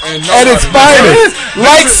Coast at its finest.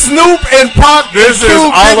 Like Snoop and Pac. This and is Cube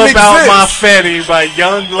all didn't about exist. my Fetty by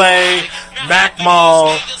Young Lay, Mac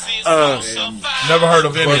Mall. Never heard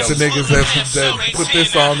of any Bunch of of them. niggas that put this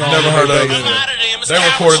song on. Never heard of it. They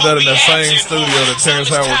recorded that in that same studio that Terrence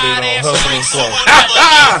Howard did on Hustle and Flow.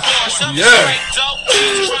 Yeah.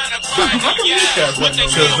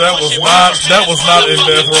 Because that was not in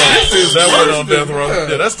Death Row. That went on Death Row.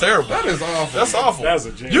 Yeah, that's terrible. That is awful. That's awful. That's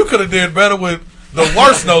a jam. You could have did better with the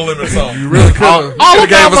worst No Limit song. You really could have. All gave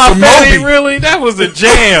about us my some Fetty, Moby. really? That was a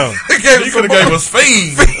jam. You could have gave us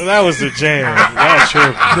Fiend. That was a jam. That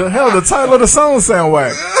tripping. The hell, the title of the song sound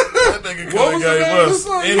whack. That nigga could What have was the gave name of the us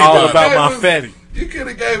song? anybody. All about my Fetty. You could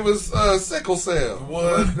have gave us Sickle Cell.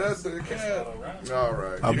 What? That's the cat. All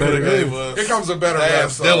right. I You bet could it have is. gave us Here comes a better rap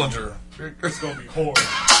Daz song. Dillinger. It's gonna be horrible.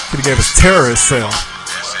 Could have gave us Terrorist Cell.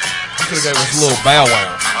 You could have gave us a little Bow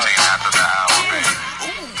Wow.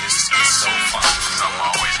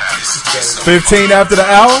 15 after the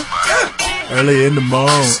hour? Early in the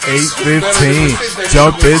morning, 8:15.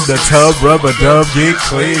 Jump in the tub, rubber dub, get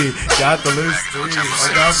clean. Got the Listerine.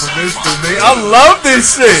 I got from Mr. Me. I love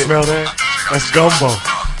this shit. Smell that? That's gumbo.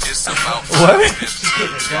 What?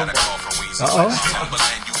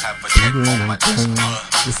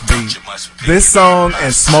 This beat. This song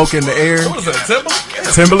and Smoke in the Air. What is that,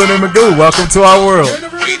 Timbaland? Timbaland and Magoo, welcome to our world.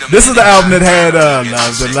 This is the album that had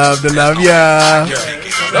Love Ya.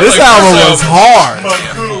 This album was hard.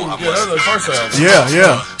 Yeah, that was the first album.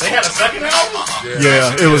 Yeah. They had a second album?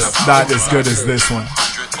 Yeah, it was not as good as this one.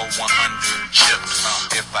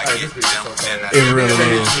 It really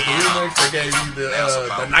is. They gave you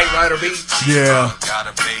the Knight Rider beat. Yeah,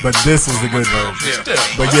 but this was the good version.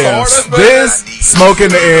 Yeah. But yeah, this, Smoke in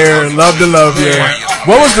the Air, Love to Love You.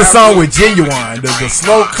 What was the song with Genuine? The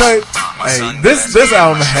slow cut? Hey, this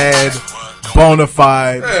album had bona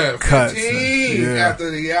fide cuts. 15 Yeah. after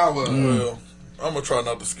the hour. Well, I'm going to try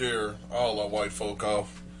not to scare all our white folk off.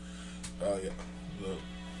 Yeah. Look,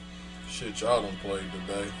 shit y'all done played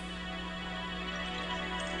today.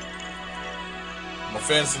 My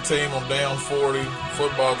fantasy team, I'm down 40.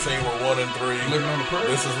 Football team, we're 1-3. Living on the prairie.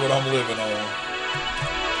 This is what I'm living on.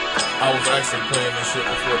 I was actually playing this shit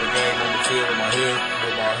before the game on the field with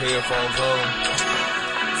my headphones on.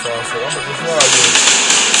 So I said, I'm gonna just ride with it.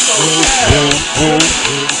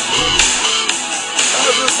 I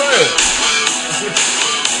just said.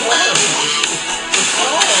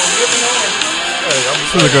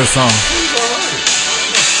 This is a good song.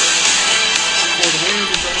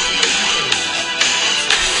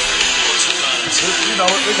 You know,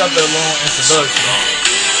 they got that long introduction.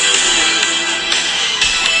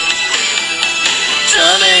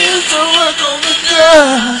 Johnny used to work on the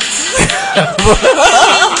guns.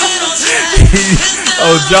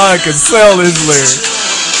 Oh, John can sell his lyrics.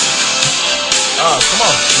 Ah, come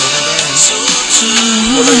on.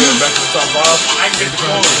 What they get back to the top 5? I can get the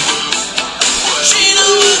corner.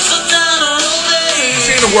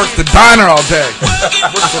 She'd have worked the diner all day.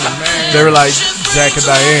 They were like Jack and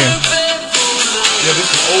Diane. Yeah,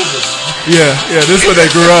 this is older. Yeah, this is where they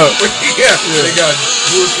grew up. Yeah, they got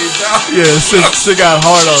bullshit out. Yeah, shit got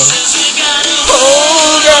hard on.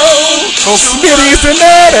 Oh, Smitty's in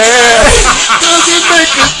that ass. Does it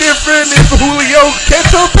make a difference if Julio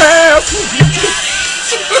catch a pass?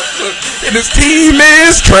 And his team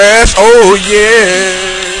is trash. Oh, yeah.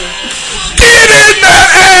 Get in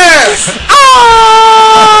that ass.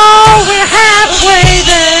 Oh, we're halfway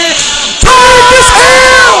there. Take this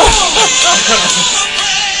L.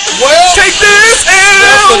 Well, take this L.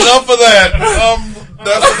 That's enough of that.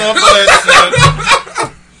 That's enough of that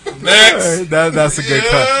shit. Next. That's a good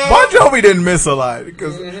cut. Bon Jovi didn't miss a lot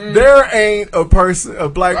because there ain't a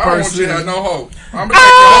black I don't want person. you to have no hope. I'm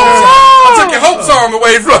gonna take your hope song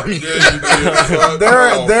away from you.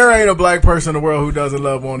 There ain't a black person in the world who doesn't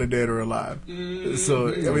love Wanted Dead or Alive. So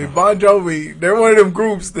I mean, Bon Jovi, they're one of them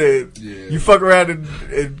groups that you fuck around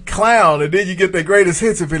and clown, and then you get their greatest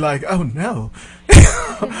hits and be like, oh no,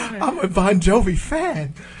 I'm a Bon Jovi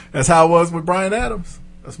fan. That's how it was with Bryan Adams.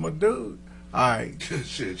 That's my dude. All right.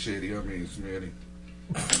 Shitty. I mean, Smitty.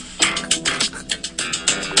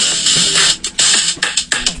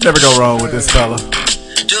 Never go wrong with this fella.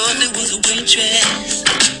 Dorothy was a waitress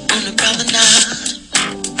on the promenade.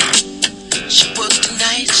 She worked the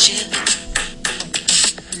night shift.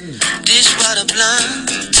 Dishwater blonde,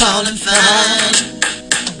 tall and fine.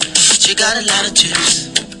 She got a lot of chips.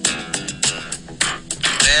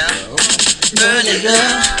 Well, earlier,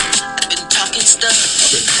 I've been talking stuff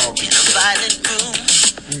in a violent room.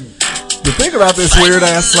 The thing about this weird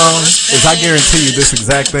ass song is I guarantee you this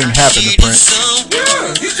exact thing happened to Prince.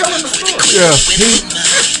 Yeah, he's telling the story. Yeah,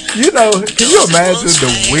 you know, can you imagine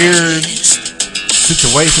the weird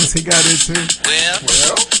situations he got into?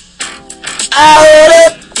 Well.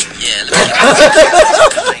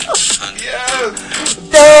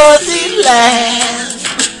 Dorothy laughed.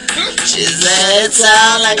 She said, it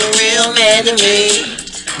sound like a real man to me.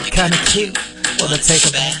 You're kind of cute. Wanna take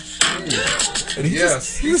a bath? And he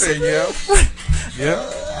said, yeah. Yeah.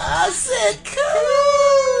 I said,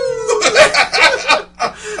 cool.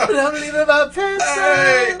 But I'm leaving my pants.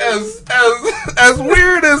 Hey, as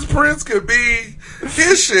weird as Prince could be,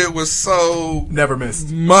 his shit was so never missed.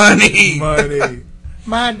 Money.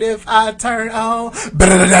 Mind if I turn on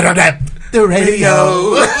the radio?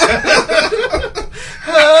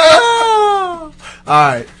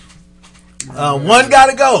 All right. One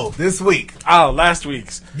gotta go this week. Oh, last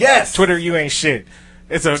week's. Yes. Twitter, you ain't shit.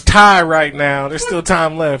 It's a tie right now. There's still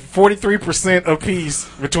time left. 43% apiece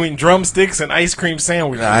between drumsticks and ice cream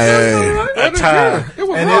sandwiches. A tie.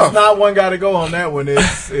 It's not one gotta go on that one.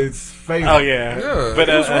 It's favorite. Oh, yeah. But,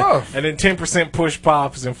 it was rough. And then 10% push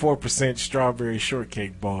pops and 4% strawberry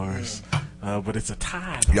shortcake bars. But it's a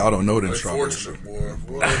tie. Y'all don't know them strawberry.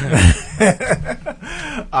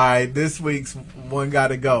 All right, this week's one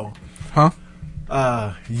gotta go. Huh?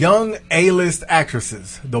 Young A-list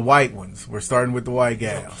actresses, the white ones. We're starting with the white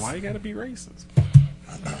gals. Why you gotta be racist?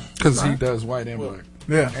 Because he does white and black.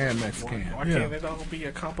 Yeah. And Mexican. Why can't it all be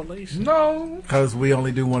a compilation? No. Because we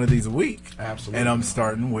only do one of these a week. Absolutely. And I'm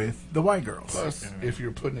starting with the white girls. Plus, if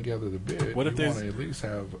you're putting together the bid, What if you there's- want to at least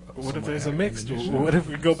have. What if there's a mixture? What if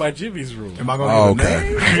we go by Jimmy's rule? Am I going to get a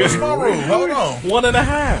name? What's my rule? Hold on.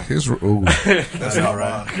 1.5. His rule. That's all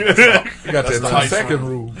right. You got That's that the 2 height second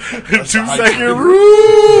rule. rule. 2 second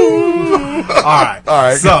rule. All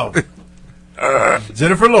right. So,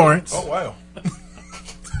 Jennifer Lawrence. Oh, wow.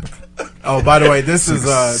 Oh, by the way, this is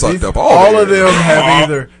Sucked up all of them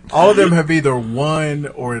have either won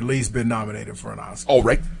or at least been nominated for an Oscar. Oh,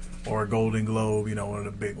 right. Or a Golden Globe, you know, one of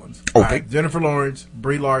the big ones. Okay. All right, Jennifer Lawrence,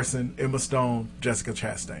 Brie Larson, Emma Stone, Jessica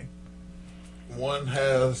Chastain. One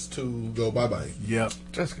has to go bye-bye. Yep.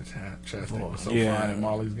 Jessica Chastain was so Yeah. fine in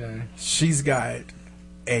Molly's game. She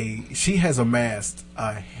has amassed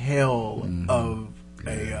a hell of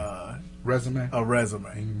a Resume.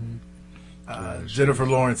 Jennifer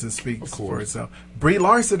Lawrence speaks for itself. Brie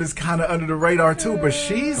Larson is kind of under the radar too, but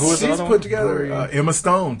she's the other put one? together Emma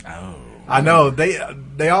Stone. Oh. I know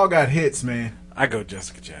they all got hits, man. I go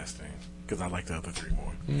Jessica Chastain because I like the other three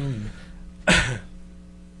more.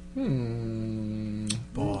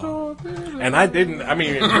 And I didn't. I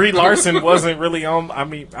mean, Brie Larson wasn't really on. I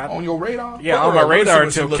mean, On your radar? yeah, on my radar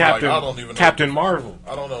until Captain Marvel.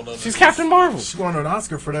 I don't know. She's Captain Marvel. She won an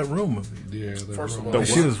Oscar for that Room movie. Yeah. First of all,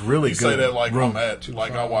 She was really you good. say that like Room. I'm at,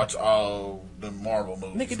 like I watch all the Marvel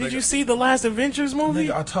movies. Nigga, did you see the last Avengers movie?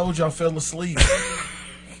 Nigga, I told you I fell asleep.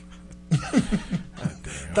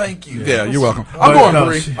 Thank you. Yeah, you're welcome. But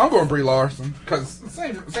I'm going Brie Larson because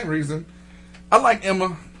same reason. I like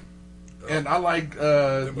Emma, and I like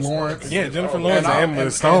Lawrence. Yeah, Jennifer Lawrence and Emma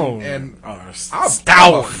Stone. And are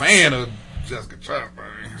I'm a fan of Jessica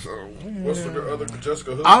Chastain. So What's the other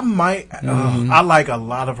Jessica Hood? I might. I like a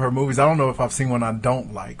lot of her movies. I don't know if I've seen one I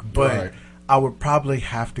don't like, but Right. I would probably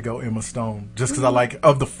have to go Emma Stone just because I like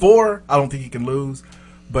of the four. I don't think you can lose,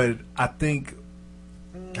 but I think.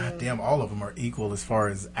 God damn, all of them are equal as far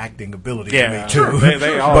as acting ability. Yeah, to me too.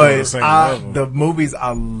 they all are the But same level. the movies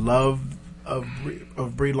I love of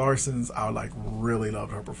Brie Larson's, I like really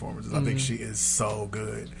loved her performances. I think she is so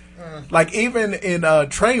good. Like even in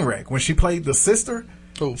Trainwreck when she played the sister,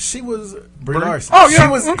 she was Brie Larson. Oh,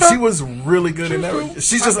 yeah, she was really good in that.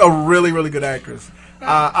 She's just a really really good actress.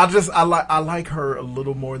 I like her a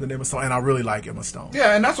little more than Emma Stone, and I really like Emma Stone.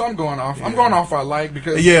 Yeah, and that's what I'm going off. I'm going off what I like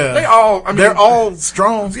because they're all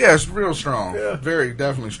strong. Yeah, it's real strong. Yeah. Very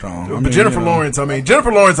definitely strong. But Jennifer Lawrence, I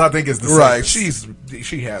think is the safest. Right.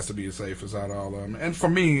 She has to be the safest out of all of them. And for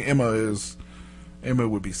me, Emma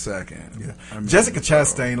would be second. Yeah. Jessica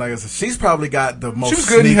Chastain, like I said, she's probably got the most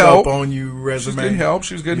good sneak help up on you resume. She's good help.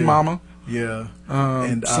 She's good Mama. Yeah.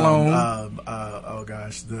 And Sloane. Oh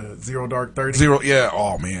gosh, the Zero Dark 30. Yeah.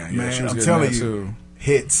 Oh man. Yeah, man, I'm telling you, too.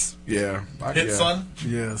 hits. Yeah. Son.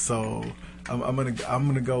 Yeah. So I'm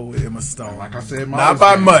gonna go with Emma Stone. Like I said, not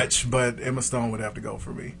by much, but Emma Stone would have to go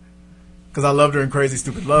for me. Because I loved her in Crazy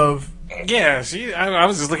Stupid Love. Yeah, I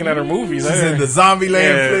was just looking at her movies. She's in the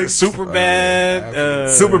Zombieland flick. Superbad.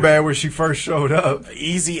 Superbad, where she first showed up.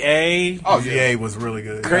 Easy A. Easy A was really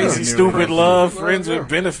good. Crazy Stupid Love. Friends with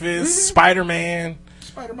Benefits. Spider-Man.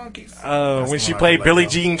 Spider Monkeys. When she played Billie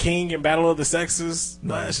Jean King in Battle of the Sexes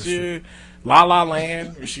last year. La La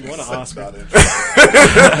Land, where she won an Oscar. Who'd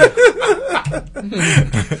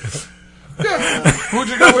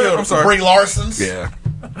you go with? I'm sorry. Brie Larson's. Yeah.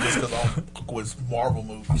 Just because I'm with Marvel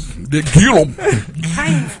movies. They kill him.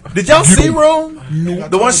 Did y'all see Rome? No.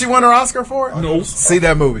 The one she won her Oscar for? No. See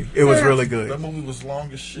that movie. It was really good. That movie was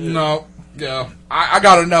long as shit. No. Yeah. I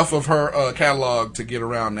got enough of her catalog to get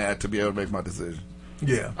around that to be able to make my decision.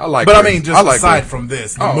 Yeah. I like But her. I mean, just aside from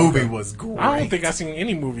this, the movie was great. I don't think I've seen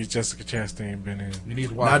any movies Jessica Chastain been in. You need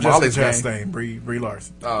to watch Not Jessica Chastain, Brie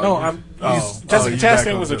Larson. Jessica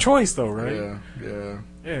Chastain was a choice, though, right? Yeah.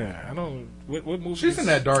 Yeah, I don't. What movie? She's in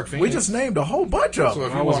that Dark Phoenix. We just named a whole bunch of them. So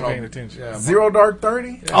if I you wasn't wanna- paying attention. Yeah, Zero Dark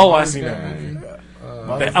 30? Oh, I seen that movie.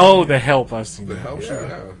 The Help, I've seen The that. Help,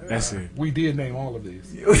 That's it. We did name all of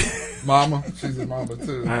these. Mama, she's in Mama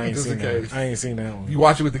too. I ain't just seen in that. case. I ain't seen that one. You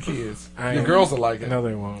watch it with the kids. Your girls will like it. No,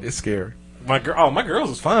 they won't. It's scary. My girls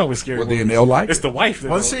was fine with scary Well, then movies. they'll like It's it. the wife.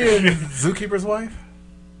 That Was she don't. in Zookeeper's Wife?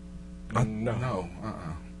 No. No.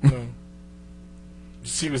 No.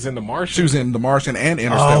 She was in The Martian. She was in The Martian and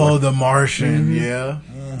Interstellar. Oh, The Martian, yeah.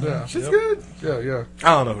 Yeah, She's good. Yeah.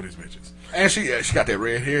 I don't know who this bitch is. And she got that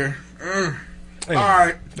red hair. Anyway. All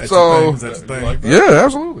right. That's So your thing. That's the thing. Like that? yeah,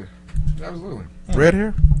 absolutely. Red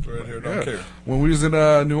hair. Red hair, don't care. When we was in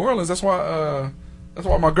New Orleans, that's why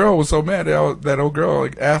my girl was so mad that old girl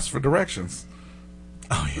asked for directions.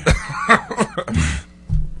 Oh yeah.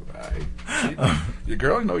 Your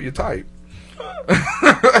girl, you know your type.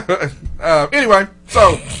 Anyway,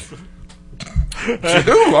 so she do.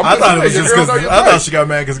 I thought it was just because I thought she got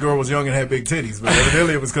mad because the girl was young and had big titties, but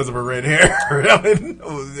evidently it was because of her red hair.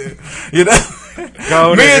 You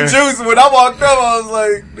know, me and Juice, when I walked up, I was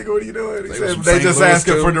like, "Nigga, what are you doing?" He said, they just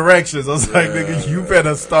asking for directions. I was like, "Nigga, you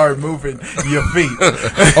better start moving your feet."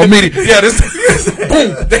 Immediately, yeah, this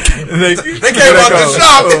boom. They came out the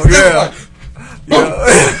shop.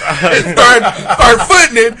 Start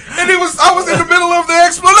footing it, and I was in the middle of the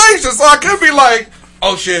explanation, so I could be like,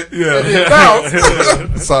 "Oh shit, yeah."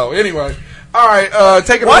 So anyway, all right,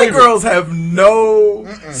 take it. White girls have no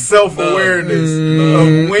self-awareness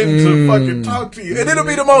of when to fucking talk to you, and it'll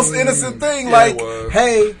be the most innocent thing, like,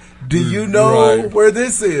 "Hey, do you know where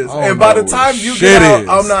this is?" And by the time you get out,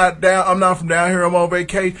 I'm not from down here. I'm on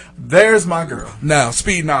vacation. There's my girl. Now,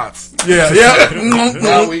 speed knots. Yeah.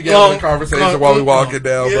 Now we get a conversation while we walking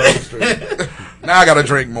down Broad Street. Now I got to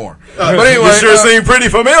drink more. But anyway, you sure seem pretty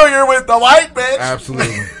familiar with the white bitch.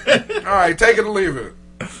 Absolutely. All right, take it or leave it.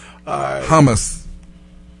 Hummus.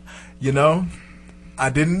 You know, I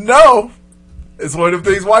didn't know. It's one of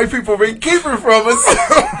the things white people been keeping from us.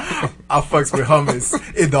 I fucks with hummus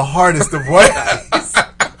in the hardest of ways.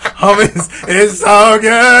 Hummus is so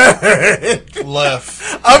good.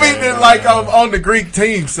 Left. I mean, like I'm on the Greek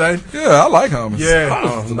team, son. Yeah, I like hummus.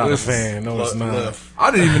 Yeah, I'm not a fan. No, it's not.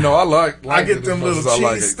 I didn't even know I like I get them little cheese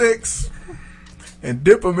like sticks and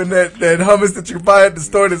dip them in that hummus that you buy at the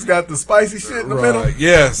store that's got the spicy shit in the middle.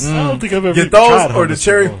 Yes. I don't think I've ever Get those tried or the hummus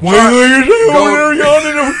cherry. before.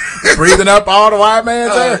 Breathing up all the white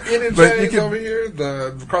man's air. But you can over here,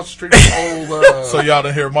 across the street from old. So y'all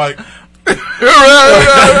didn't hear Mike.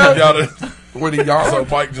 What do y'all? So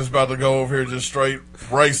Mike just about to go over here just straight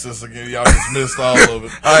racist again. Y'all just missed all of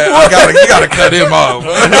it. You gotta cut him off.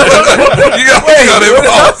 You gotta cut him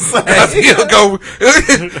off.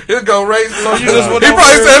 He'll go racist. So you just went He over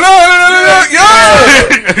probably there. said, no.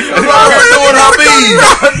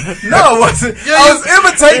 No, it wasn't. I was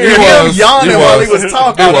imitating him yawning while he was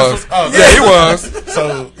talking. He was. Yeah, he was.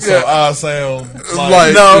 So I sound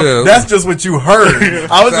Like, no, that's just what you heard.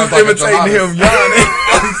 I was just Sounds like a imitating him yawning.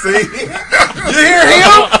 See? You hear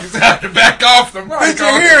him? You have to back off the mic. Did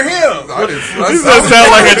you hear him? He does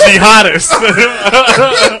sound like a jihadist.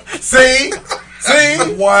 See?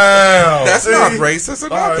 See? Wow. That's not racist or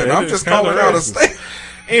nothing. Right, I'm just calling out a state.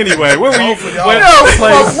 Anyway, where were you?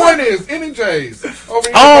 One is NJ's. Over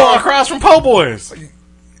here Across from Po' Boys.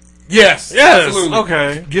 Yes. Absolutely.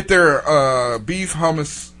 Okay. Get their beef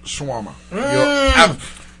hummus shawarma.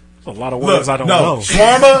 A lot of words I don't know.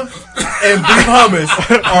 Shawarma and beef hummus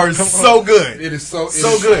are so good. It is so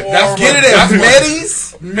good. Get it at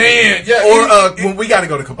Meddy's, man. Yeah. Or when we got to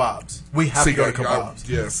go to kebabs. We have to go to kebabs.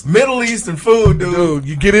 Yes. Middle Eastern food, dude.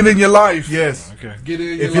 You get it in your life. Yes. Okay. Get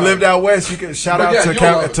it in if you lived out west, you can shout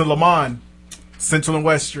out to Lamont, Central and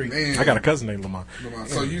West Street. Man. I got a cousin named Lamont.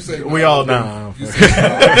 So you say we all do. Nah.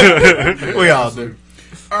 We all do.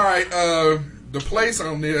 All right. The place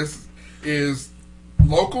on this is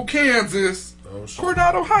local Kansas,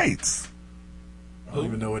 Coronado Heights. I don't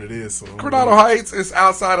even know what it is. So Coronado Heights is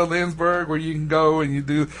outside of Lynchburg, where you can go and you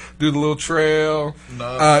do the little trail.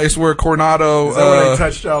 No. It's where Coronado. Is that where they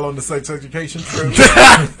touched y'all on the sex education trip? No,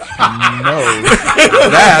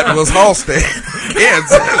 that was Halstead,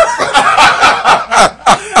 Kansas.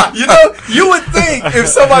 You know, you would think if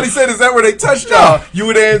somebody said, "Is that where they touched y'all?" you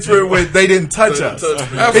would answer it with, "They didn't touch us."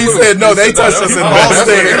 He said, "No, they touched us in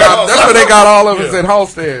Halstead." That's where they got all of us in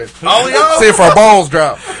Halstead. All of y'all? See if our balls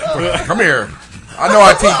drop. Come here. I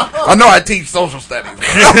know I teach social studies.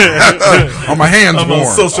 On my hands I'm more.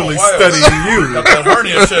 socially studying you. Got that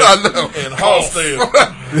hernia check in Halstead.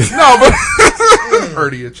 No, but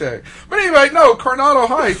hernia check. But anyway, no. Coronado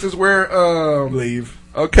Heights is where. Leave.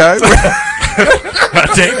 Okay.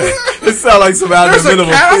 It sounds like some out of the middle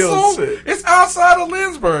of field shit. It's outside of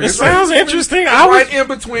Lynchburg. It sounds interesting. Right in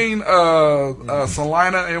between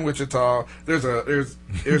Salina and Wichita. There's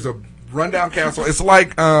a rundown castle. It's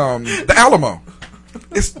like the Alamo.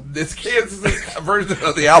 It's Kansas' version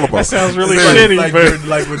of the Alamo. That sounds really shitty.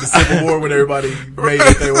 Like with the Civil War when everybody made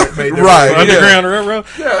their right Underground Railroad.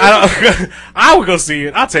 Yeah. I would go see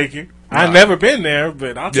it. I'll take it. I've never been there,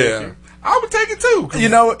 but I'll take it. I would take it too. You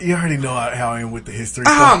know, you already know how I am with the history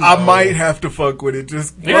stuff. I might have to fuck with it.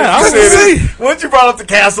 Just once you brought up the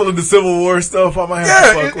castle and the Civil War stuff, I might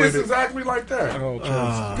have to fuck with it. It's exactly like that.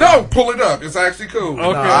 No, pull it up. It's actually cool. Okay.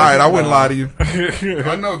 All right, I wouldn't lie to you.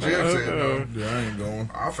 I know Jim said no. Yeah, I ain't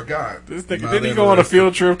going. I forgot. This nigga, didn't he go on a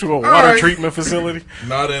field trip to a water treatment facility?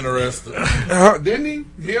 Not interested. Didn't he?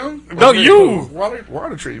 Him? No, you.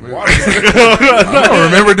 Water treatment. I don't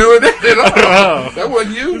remember doing that at all. That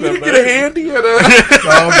wasn't you. You didn't get a handy at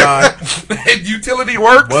God. utility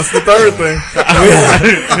work. What's the third thing?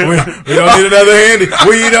 we don't need another handy.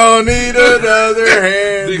 We don't need another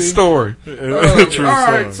handy. Big story. True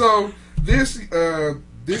all right, story. so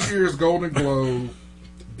this year's Golden Globe,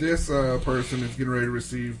 this person is getting ready to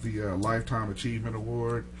receive the Lifetime Achievement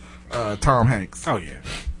Award. Tom Hanks. Oh yeah,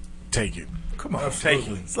 take it. Come on, take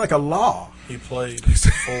it. It's like a law. He played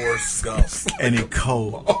Forrest Gump. And he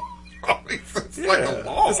cold. It's like a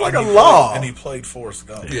law. It's like a law. And he played Forrest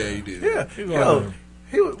Gump. Yeah, he did. Yeah.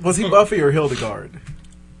 Was he Buffy or Hildegard?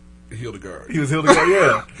 Hildegard. He was Hildegard,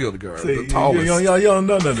 yeah. Hildegard. See, the tallest. You don't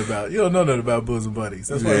know nothing about bosom buddies.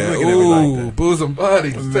 That's why you're looking at me like that. Bosom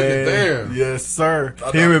buddies. Take it there. Yes, sir.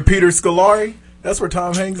 Him and Peter Scolari. That's where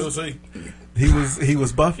Tom Hanks. Who's he? He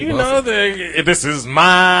was Buffy. You know, this is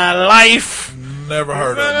my life. Never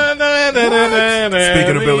heard of him.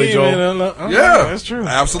 Speaking of Billy Joel. Yeah, that's true.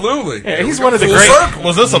 Absolutely. Yeah, he's one of the Full great. Circle.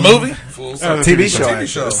 Was this a movie? Full TV show. TV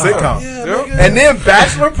show. Sitcom. Yeah. And then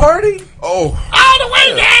Bachelor Party. Oh. All the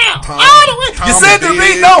way down. All the way. You said to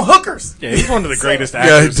me, no hookers. Yeah, he's one of the greatest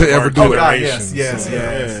actors to ever do it. Yes.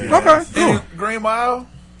 Okay. Cool. Green Mile.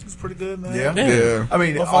 He's pretty good in that. Yeah. I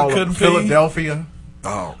mean, If I couldn't pee. Philadelphia.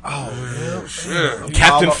 Oh, yeah. shit.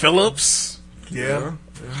 Captain Phillips. Yeah.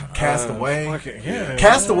 Castaway. Yeah.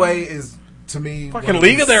 Castaway is, to me, fucking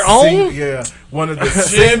League of Their Own. Yeah, one of the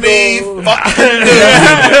Jimmy.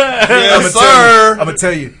 Yes, sir. I'm gonna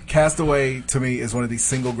tell you, Castaway to me is one of the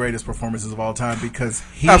single greatest performances of all time because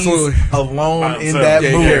he's alone in that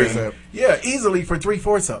movie. Yeah, easily for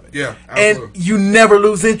 3/4 of it. Yeah, absolutely. And you never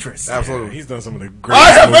lose interest. Absolutely. Yeah, he's done some of the greatest.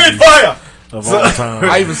 I have made fire of all time.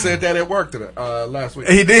 I even said that at work today, last week.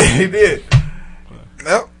 He did.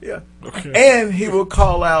 Yep. Yeah. Okay. And he will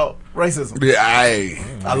call out racism. Yeah,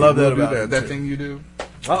 I love that about him. that thing you do.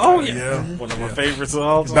 Oh yeah. One of my favorites of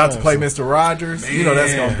all time. About to play Mr. Rogers. Man. You know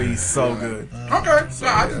that's gonna be so good. Okay. So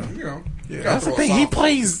I just, Yeah. That's the thing. He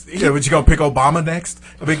plays. Yeah, but you gonna pick Obama next?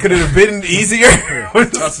 I mean, could it have been easier?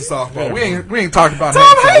 That's a softball. We ain't talking about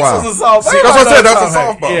Tom Hanks was a softball. See, that's what I said. That's a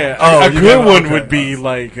softball. Yeah. A good one would be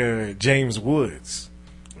like James Woods.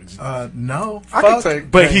 No, I can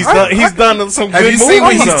take. But he's done some good movies. Have you seen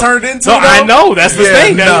what he's turned into? No, I know. That's the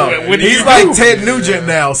thing. No. He's like Ted Nugent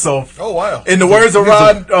now. So, oh wow. In the words of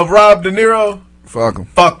Rob De Niro, Fuck him.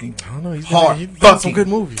 Fucking I don't know. He's hard. He's done Fucking some good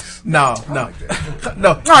movies. No. right,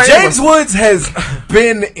 James Woods has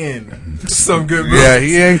been in some good movies. Yeah,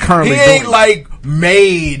 he ain't currently. He ain't doing like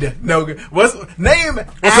made no good. What's in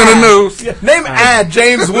the news? Yeah, name a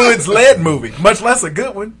James Woods led movie, much less a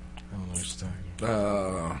good one. I don't know what you're talking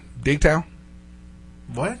about. Digtown.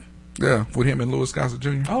 What? Yeah, with him and Louis Gossett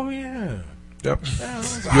Jr. Oh yeah. Yep. You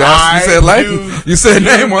said like you said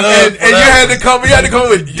name one, and you had to come. You had to come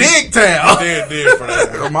with Digtown. Did for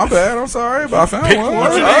that. Oh, my bad. I'm sorry, but I found one.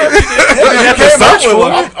 one.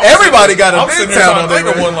 Everybody got a I'm sitting Digtown on there trying to think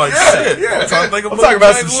their of one like shit. Yeah. I'm trying to think of I'm one talking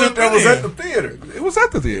about James some shit Woods that was been at the theater. It was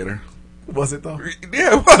at the theater. Was it though?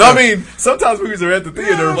 Yeah. It was. No, I mean, sometimes movies are at the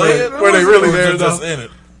theater, but were they really there though? Just in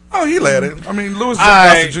it. Oh, he led it. I mean, Louis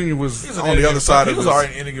Gossett Jr. was on the other side of He was this.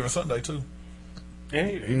 alright Any Given Sunday too. Yeah,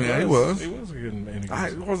 he was. He was a good Any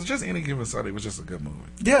Given It was just Any Given Sunday. It was just a good movie.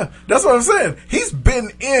 Yeah, that's what I'm saying. He's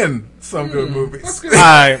been in some good movies. All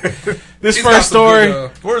right, this He's got first some story,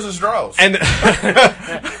 good, Where's his draws? and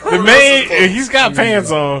the main he's got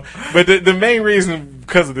pants on, but the main reason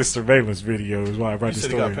because of this surveillance video is why I brought He this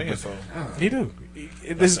said he story. got pants on. He do.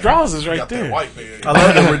 This draws is right Got that there. white man. I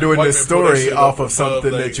love that we're doing White this man put that story shit off up of something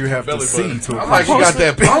above that you have to belly see button. to I like you got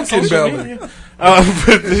that pumpkin belly.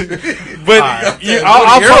 But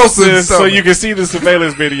I'll post Harrelson this so stomach. you can see the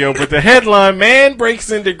surveillance video. But the headline: Man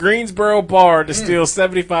breaks into Greensboro bar to steal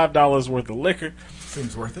 $75 worth of liquor.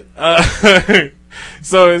 Seems worth it.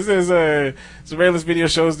 So it says surveillance video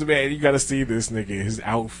shows the man. You got to see this nigga, his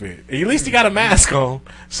outfit. At least he got a mask on,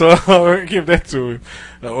 so I'll give that to him,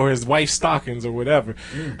 or his wife's stockings or whatever.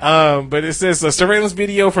 But it says a surveillance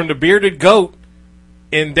video from the Bearded Goat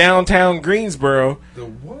in downtown Greensboro. The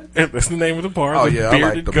what? That's the name of the bar. Oh, the yeah, I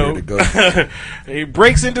Bearded like the Bearded Goat. He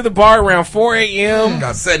breaks into the bar around 4 a.m.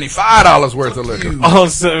 Got $75 worth of liquor. on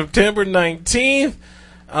September 19th.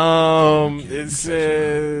 It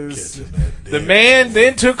says the man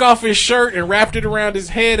then took off his shirt and wrapped it around his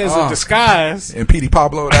head as a disguise. And Petey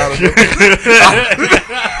Pablo out of the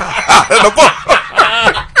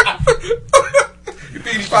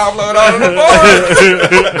Petey Pablo out of the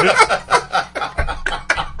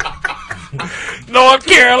North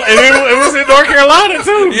Carolina, and it was in North Carolina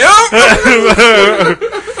too. Yep.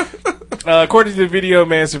 According to the video,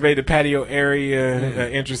 man surveyed the patio area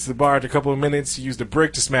entrance to the bar. After a couple of minutes, he used a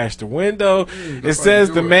brick to smash the window. It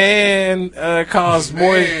says the man caused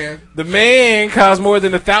more. The man caused more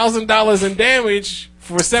than $1,000 in damage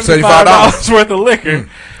for $75 worth of liquor.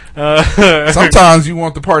 Sometimes you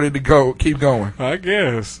want the party to keep going. I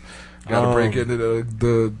guess. Got to break into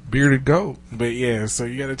the Bearded Goat. But yeah, so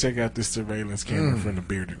you got to check out this surveillance camera from the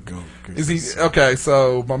Bearded Goat. Is he okay?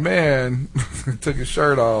 So my man took his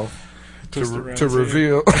shirt off to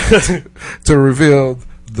reveal to reveal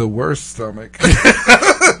the worst stomach.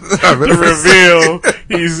 To reveal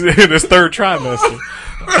he's in his third trimester.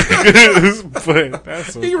 But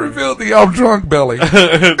that's okay. He revealed the I'm drunk belly.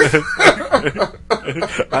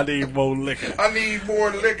 I need more liquor. I need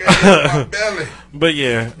more liquor in my belly. But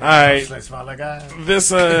yeah, all right. Smell like I.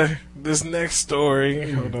 This next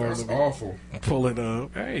story. Hold on, That's awful. Pull it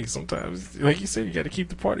up. Hey, sometimes, like you said, you got to keep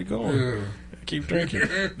the party going. Yeah. Keep drinking.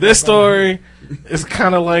 This story is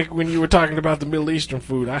kind of like when you were talking about the Middle Eastern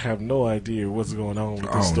food. I have no idea what's going on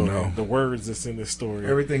with this story. No. The words that's in this story.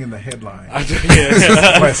 Everything in the headline.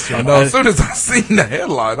 Question. I know. As soon as I seen the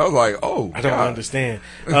headline, I was like, "Oh, I don't understand."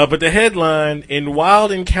 But the headline: In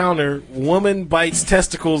wild encounter, woman bites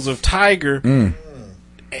testicles of tiger.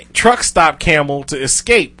 Truck stop camel to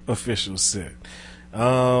escape. Officials said.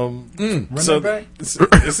 So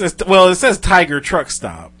it says tiger truck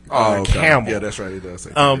stop. Okay. Camel. Yeah, that's right. It does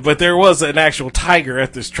say but there was an actual tiger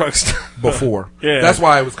at this truck stop before. Yeah, that's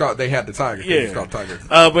why it was called. They had the tiger. Yeah, it was called Tiger.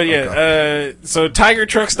 But yeah, so Tiger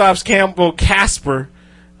truck stops Campbell Casper.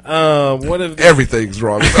 What if everything's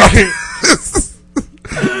wrong?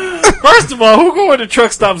 First of all, who going to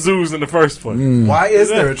truck stop zoos in the first place? Why is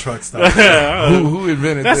there a truck stop? Who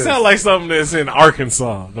invented that? This? Sounds like something that's in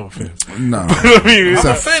Arkansas. No offense. No, I mean, I'm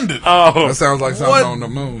offended. Oh, that sounds like something on the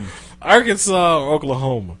moon. Arkansas or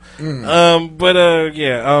Oklahoma.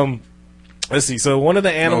 Let's see. So one of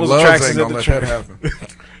the animals attractions at the truck.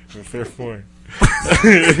 Fair point.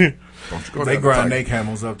 They grind their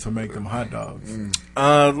camels up to make them hot dogs.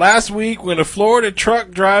 Last week, when a Florida truck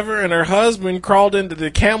driver and her husband crawled into the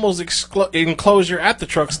camel's enclosure at the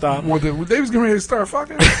truck stop. Well, they was getting ready to start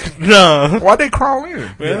fucking? No. Why'd they crawl in?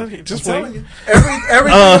 Well, just I'm telling you.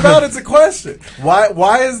 Everything about it's a question.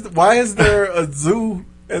 Why is there a zoo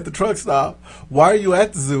at the truck stop. Why are you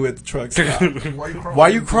at the zoo at the truck stop? Why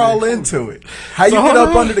you crawl into it? How you get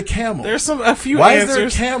up under the camel? There's a few Why answers. is there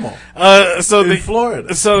a camel? In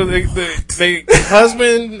Florida. So the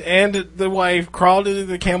husband and the wife crawled into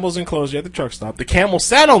the camel's enclosure at the truck stop. The camel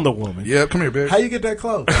sat on the woman. Yep, come here, bitch. How you get that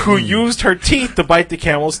close? Who used her teeth to bite the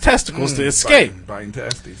camel's testicles to escape. Biting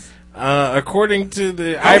testes. According to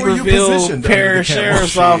the How were you Iberville positioned Parish under the camel?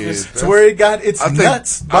 Sheriff's Office, It's where it got its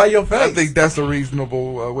nuts by your face. I think that's a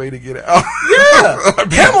reasonable way to get it out. Yeah,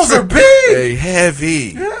 camels are big. They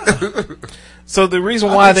heavy. Yeah. So the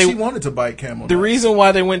reason why she wanted to bite camel. The reason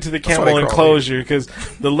why they went to the camel enclosure because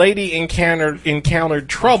the lady encountered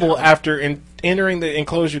trouble after entering the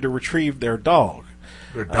enclosure to retrieve their dog.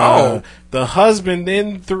 Their dog. The husband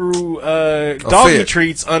then threw doggy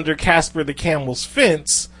treats under Casper the camel's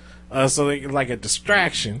fence, so they like a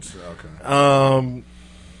distraction. Okay.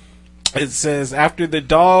 It says after the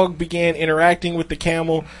dog began interacting with the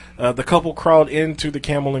camel, the couple crawled into the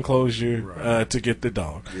camel enclosure to get the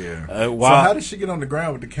dog. Yeah. So how did she get on the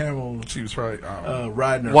ground with the camel? She was riding her.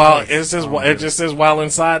 While it just says while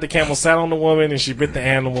inside, the camel sat on the woman and she bit the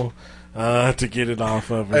animal to get it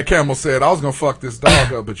off of her. That camel said, "I was gonna fuck this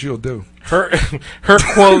dog up, but you'll do." Her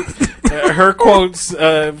quote, her quotes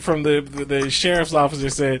from the sheriff's officer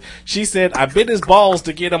said, "She said I bit his balls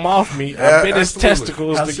to get him off me. I bit his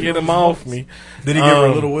testicles to get him off me." Did he give her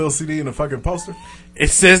a little Will CD and a fucking poster? It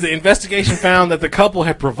says the investigation found that the couple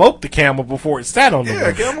had provoked the camel before it sat on the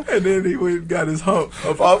woman. Camel. And then he went and got his hump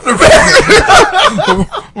up off the back.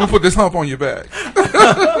 I'm gonna put this hump on your back.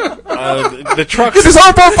 The truck. Get this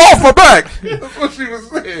hump off my back. That's what she was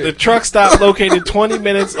saying. The truck stop located 20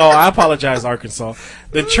 minutes. Oh, I apologize, Arkansas.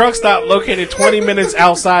 The truck stop located 20 minutes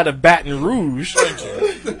outside of Baton Rouge.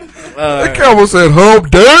 The camel said, "Hump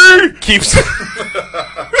day." Keeps.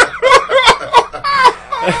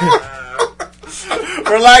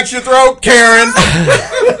 Relax your throat, Karen.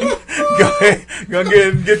 Go ahead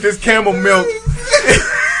and get this camel milk.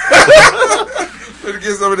 Better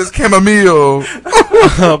get some of this chamomile.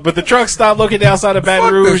 But the truck stop located outside of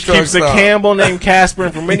Baton Rouge keeps a camel named Casper,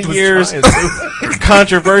 and for many years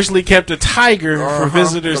controversially kept a tiger for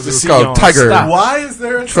visitors to see on Tiger. stop. Why is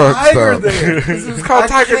there a Truck tiger stop. there? It's called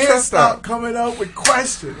Tiger can't Truck stop Stop. coming up with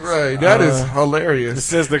questions. Right, that is It hilarious.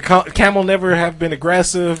 says the camel never have been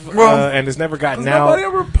aggressive and has never gotten out. Nobody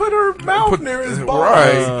ever put her mouth near his balls.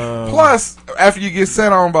 Right. Plus, after you get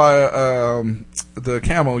sent on by the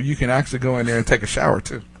camel, you can actually go in there and take a shower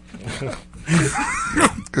too.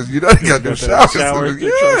 Because you know you got to do showers.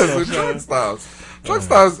 Yes, the truck stops. Truck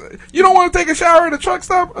stops. You don't want to take a shower at a truck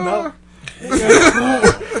stop? No.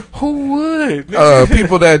 Who would?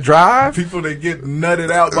 People that drive. People that get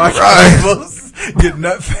nutted out by camels. Get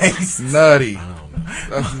nut face. Nutty.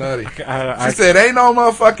 That's nutty. She said, "Ain't no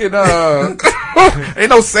motherfucking ain't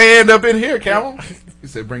no sand up in here, camel." He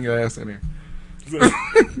said, "Bring your ass in here."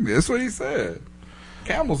 That's what he said.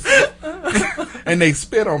 Camels, and they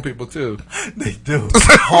spit on people too. They do.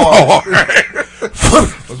 Hard. That's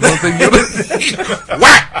one thing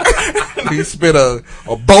whack. He spit a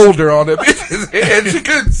boulder on that bitch's head. She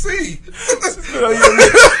couldn't see.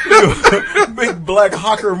 Big black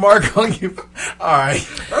hawker mark on you. All right.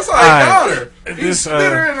 That's how I got her. He spit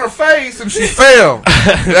her in her face and she fell.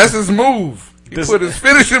 That's his move. He put his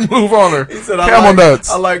finishing move on her. He said, Camel nuts.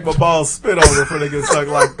 I like my balls spit on before they get stuck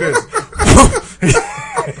like this.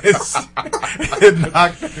 It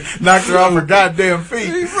knocked her off her goddamn feet.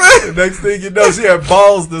 The next thing you know, she had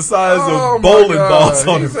balls the size of bowling balls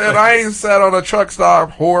on her. He said, "I ain't sat on a truck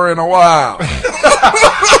stop whore in a while."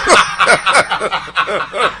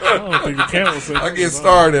 I don't think the camel said I get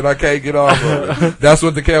started, I can't get off of it. That's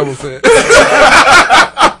what the camel said.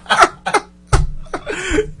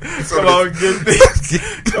 Come on, get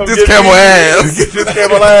this camel ass. Get this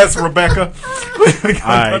camel ass, Rebecca.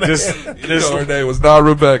 Alright, this her name was not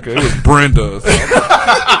Rebecca, it was Brenda.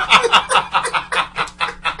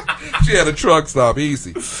 She had a truck stop,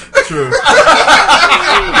 easy. True.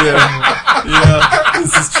 Yeah,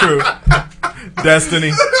 this is true.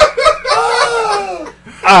 Destiny.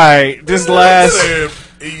 Alright, this last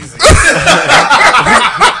easy.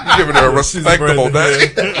 You're giving her a respectable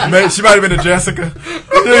name. She might have been a Jessica.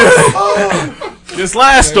 This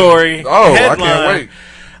last story. Oh, headline, I can't wait.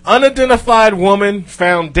 Unidentified woman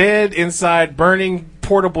found dead inside burning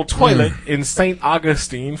portable toilet in St.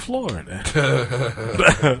 Augustine, Florida.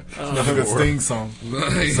 That's a good Sting song.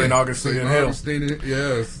 St. Augustine in hell.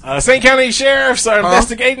 Yes. St. County sheriffs are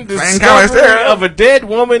investigating the St. County discovery Sheriff. of a dead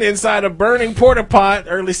woman inside a burning porta pot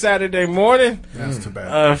early Saturday morning. That's too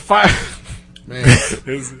bad. Man,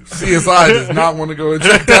 CSI does not want to go and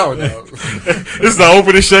check that one out. This is the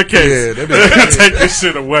open and shut case. Yeah, take this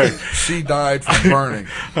shit away. She died from burning.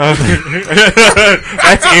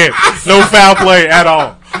 That's it. No foul play at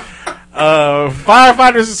all.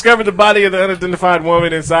 Firefighters discovered the body of the unidentified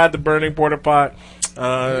woman inside the burning porta pot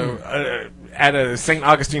at a St.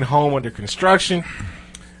 Augustine home under construction.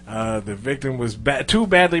 The victim was too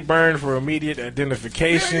badly burned for immediate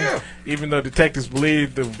identification, even though detectives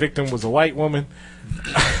believed the victim was a white woman.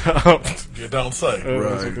 You don't say.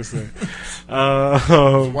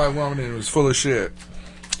 White woman and it was full of shit.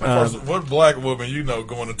 What black woman you know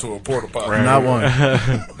going into a porta potty? Right. Not one.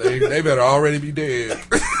 They better already be dead.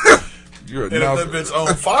 You're and if that bitch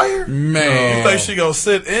on fire? Man. You think she gonna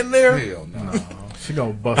sit in there? Hell no. She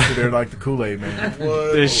gonna bust through there like the Kool-Aid man.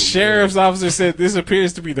 The sheriff's officer said this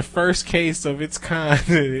appears to be the first case of its kind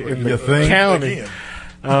in the county.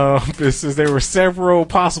 This says there were several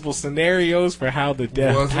possible scenarios for how the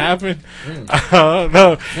death happened.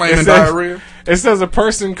 No, Flaming diarrhea. It says a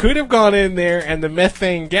person could have gone in there and the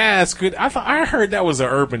methane gas could. I heard that was an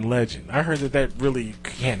urban legend. I heard that really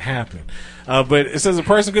can't happen. But it says a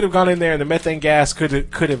person could have gone in there and the methane gas could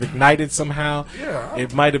have ignited somehow. Yeah.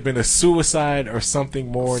 It might have been a suicide or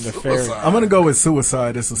something more nefarious. I'm gonna go with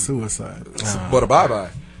suicide. It's a suicide. But a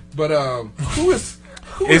bye-bye. But who is...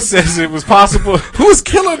 It says it was possible. Who's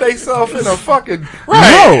killing themselves in a fucking...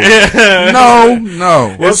 Right.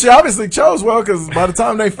 No. Well, she obviously chose well because by the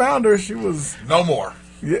time they found her, she was... No more.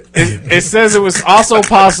 Yeah. It says it was also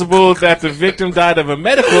possible that the victim died of a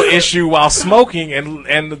medical issue while smoking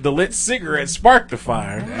and the lit cigarette sparked the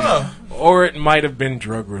fire. Or it might have been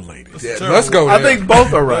drug related. Yeah, let's go there. I think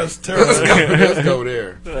both are right. Let's go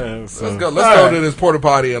there. Let's go to this porta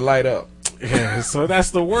potty and light up. Yeah, so that's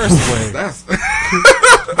the worst way. That's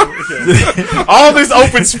all this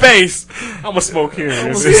open space. I'm gonna smoke here.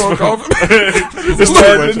 I just imagine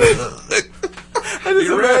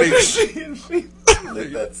she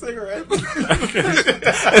lit that cigarette.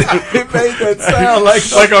 It made that sound like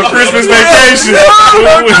on Christmas vacation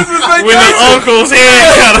when the uncle's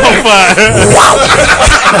head got on fire.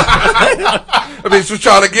 I mean, she was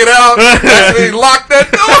trying to get out. They locked that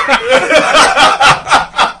door.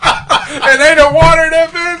 And ain't no water in that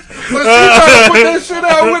bitch. But she trying to put that shit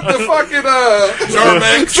out with the fucking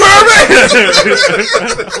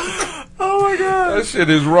Oh my god. That shit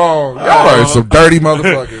is wrong. Y'all are some dirty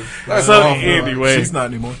motherfuckers. That's so wrong. anyway, she's not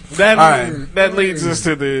anymore. That leads us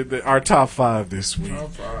to our top 5 this week.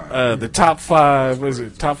 The top 5 was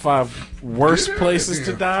it? Top 5 worst places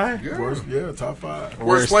to die. Top 5.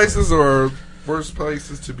 Worst places or worst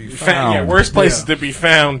places to be found. Yeah, worst places to be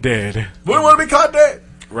found dead. We don't want to be caught dead.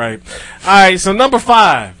 Right. All right. So number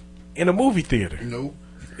 5 in a movie theater. Nope.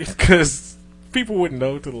 Because people wouldn't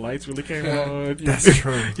know till the lights really came on. That's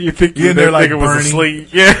true. You think you're there like was asleep?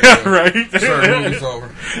 Yeah, right. Sir, movie's over.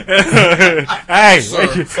 Hey,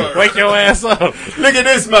 wake your ass up! Look at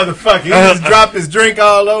this motherfucker. He just dropped his drink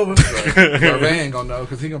all over. They ain't gonna know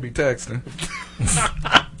because he gonna be texting.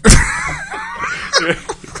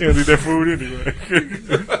 He don't need that food anyway.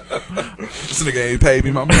 This nigga ain't paid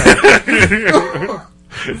me my money.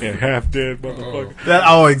 And half dead motherfucker. That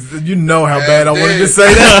always, you know how bad I wanted to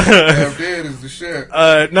say that. Half dead is the shit.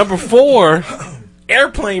 Number 4,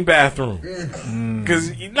 airplane bathroom.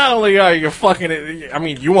 Because not only are you fucking it, I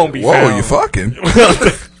mean, you won't be found. Whoa, you fucking?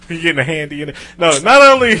 You're getting a handy in it. No, not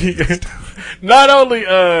only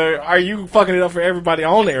are you fucking it up for everybody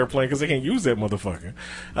on the airplane because they can't use that motherfucker,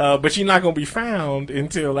 but you're not gonna be found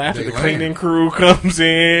until after the cleaning crew comes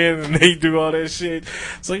in and they do all that shit.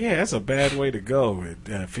 So yeah, that's a bad way to go at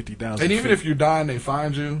 50,000. And even if you die and they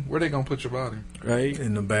find you, where they gonna put your body? Right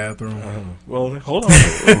in the bathroom. Well, hold on.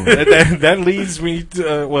 that leads me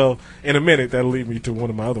to in a minute that'll lead me to one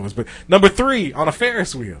of my other ones. But number 3 on a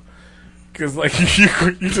Ferris wheel. Cause like you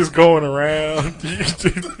just going around, this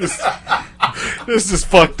is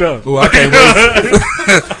fucked up. Ooh, I can't wait.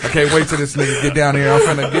 I can't wait till this nigga get down here. I'm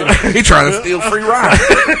finna get him. He trying to steal free ride.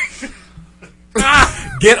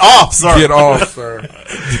 Get off, sir. Get off, sir.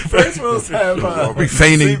 Ferris wheels have I'll be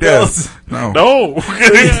feigning death. No. No,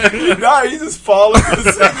 you just fall into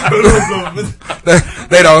the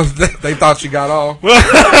They thought you got off.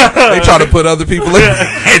 They try to put other people in,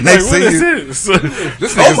 and they see you. This?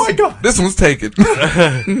 Oh my god, this one's taken.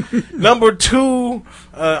 Number 2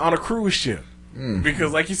 on a cruise ship.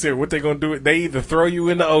 Because, like you said, what they gonna do? They either throw you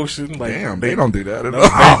in the ocean. Like, damn, they don't do that at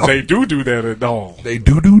all. They do that at all. They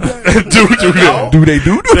do that. do that. Do they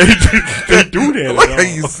do that? They do that.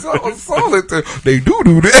 Like you solid. They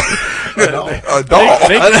do that. A dog.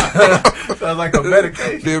 Sounds like a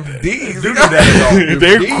medication. Them D's.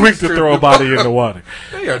 They're quick to throw a body in the water.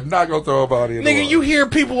 They are not gonna throw a body in the water. Nigga, you hear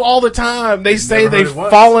people all the time. They say Never they've heard it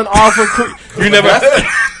once. fallen off a cruise. You never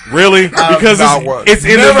really because it's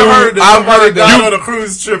in the Never news. heard that somebody died on a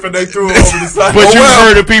cruise trip and they threw him over the side. But you've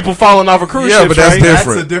heard of people falling off a cruise ship, but that's right? different.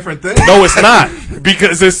 That's a different thing. No, it's not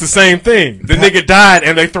because it's the same thing. The nigga died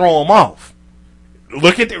and they throw him off.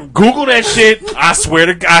 Look at Google that shit. I swear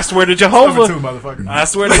to Jehovah. Number 2, motherfucker. I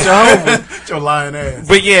swear to Jehovah. Your lying ass.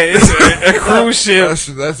 But yeah, it's a cruise ship.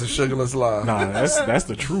 That's a sugarless lie. Nah, that's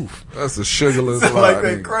the truth. That's a sugarless lie. Like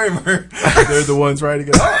that Kramer. They're the ones writing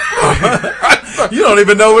it. You don't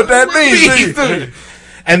even know what that means. Do you?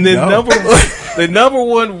 And then the number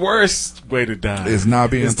one worst way to die is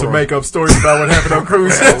not being to make up stories about what happened on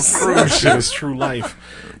cruise ships. Cruise ship is true life.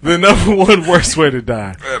 The number one worst way to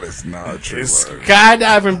die. That is not true. Is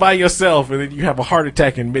skydiving by yourself and then you have a heart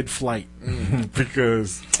attack in mid-flight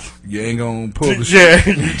because you ain't gonna pull the shit.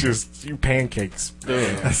 Yeah, you pancakes.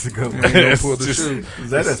 That's a good one. You ain't gonna pull the shit.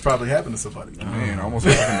 That's probably happened to somebody. Man, almost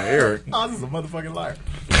happened to Eric. Oh, this is a motherfucking liar.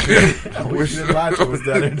 I wish you didn't lie to us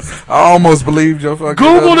down there. I almost believed your fucking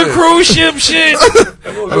Google the cruise ship shit.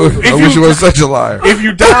 I wish you were such a liar. If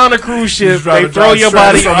you die on a cruise ship, they throw your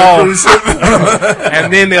body off,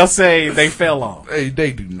 and then they'll say they fell off. Hey,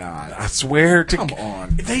 they do not. I swear to. Come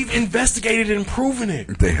on. They've investigated and proven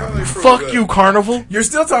it. They have. Fuck you, Carnival. You're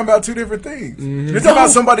still talking about two different things. Mm-hmm. You're talking about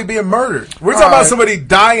somebody being murdered. We're talking about somebody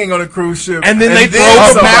dying on a cruise ship, and then they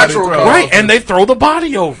throw the natural right, and they throw the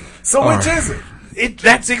body over. So which is it?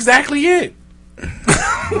 That's exactly it. I'm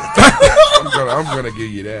gonna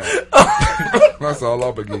give you that. That's all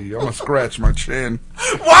I'm gonna give you. I'm gonna scratch my chin.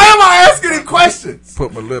 Why am I asking him questions?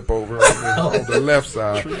 Put my lip over on the left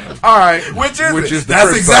side. All right, which is the that's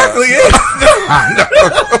truth exactly side.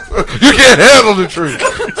 it. You can't handle the truth.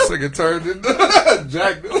 Nigga turned into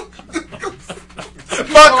Jack.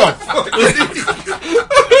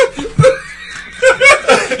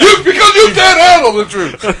 Because you can't handle the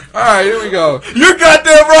truth. All right, here we go. You're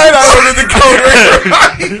goddamn right. I wanted the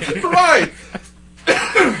code. Right.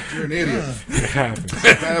 You're an idiot.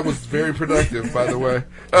 That was very productive, by the way.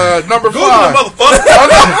 Number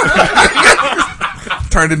 5.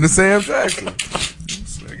 Turned into Sam Jackson.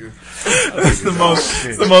 That's the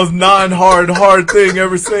most non-hard thing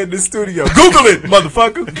ever said in the studio. Google it,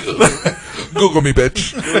 motherfucker. Google me,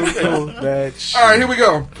 bitch. Google that shit. All right, here we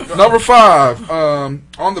go. Number 5. On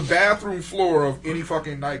the bathroom floor of any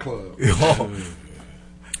fucking nightclub.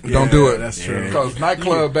 Don't do it. That's true. Because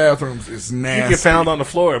nightclub bathrooms is nasty. You get found on the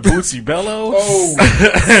floor at Bootsy Bellows. Oh,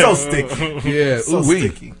 so sticky. Yeah, so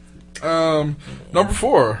sticky. Number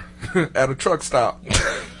 4, at a truck stop.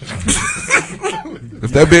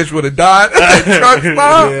 If that bitch would have died at a truck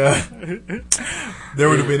stop, there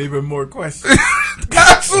would have been even more questions.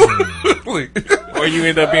 Absolutely. Or you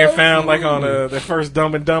end up being found like on the first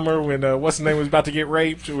Dumb and Dumber when what's his name was about to get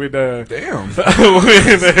raped with damn with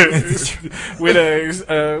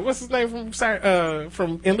what's his name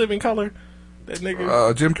from In Living Color. That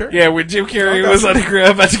nigga, Jim Carrey. Yeah, when Jim Carrey was on the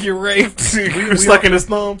ground about to get raped, he was sucking his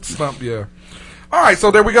thumb. Yeah. All right,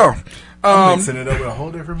 so there we go. I'm mixing it up with a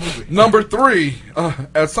whole different movie. Number 3,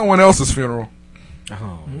 at someone else's funeral.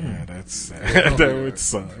 Oh yeah, that's sad. That would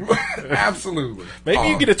suck. Absolutely. Maybe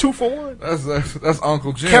you get a 2-for-1. That's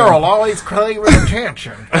Uncle Jim. Carol always craving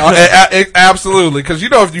attention. Absolutely, because you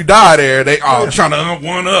know if you die there, they all trying to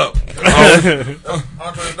one up.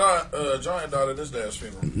 Andre Giant died at his dad's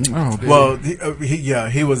funeral. Oh, well,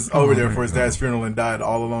 he was over there for his dad's funeral and died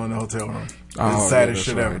all alone in the hotel room. The saddest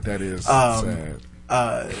shit ever. That is sad.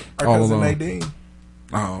 Our All cousin alone. Nadine.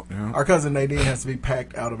 Oh, yeah. Our cousin Nadine has to be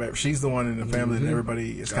packed out of it. She's the one in the family that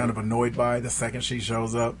everybody is kind of annoyed by. The second she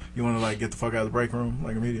shows up, you want to like get the fuck out of the break room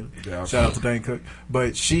like immediately. Yeah, shout out to Dane Cook,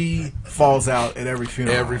 but she falls out at every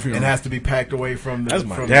funeral, and has to be packed away from the. That's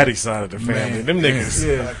my daddy's side of the family. Them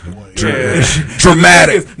niggas,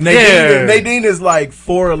 dramatic. Nadine is like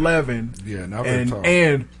 4'11", yeah, not very tall.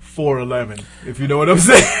 and 4'11", if you know what I'm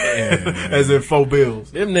saying, as in 4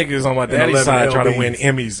 bills. Them niggas on my daddy's side try to win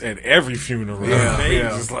Emmys at every funeral. They Yeah.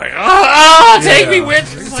 just like, take me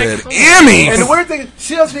with you. Said Emmys. And the weird thing,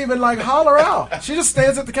 she doesn't even like holler out. She just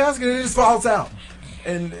stands at the casket and it just falls out.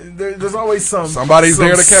 And there's always somebody's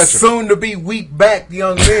there to catch her. Soon to be weak backed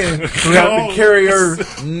young men who have to carry her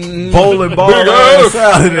bowling ball ass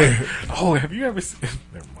out of there. Oh, have you ever seen?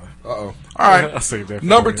 Never mind. All right. I'll save that for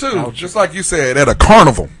Number later. 2, just like you said, at a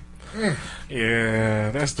carnival.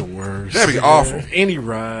 Yeah, that's the worst. That'd be awful. Any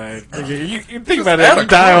ride. You think about it. You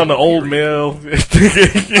die on the old mill. You're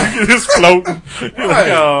just floating. You're like,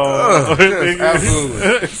 Yes, absolutely.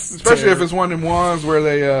 Especially if it's one of them ones where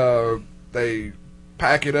they they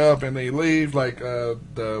pack it up and they leave, like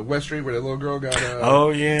the West Street where that little girl got. Oh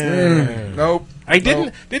yeah. Nope. Hey,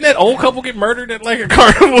 didn't that old couple get murdered at like a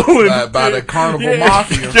carnival? By the Carnival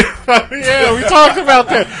Mafia. Yeah, we talked about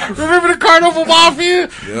that. Remember the Carnival Mafia?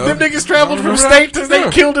 Them niggas traveled from state to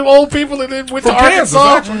state, killed them old people, and then went to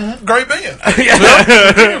Arkansas. Great band. I think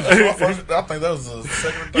that was the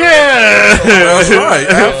second. Yeah, that's right.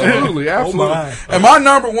 Absolutely. And my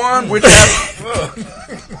number one, which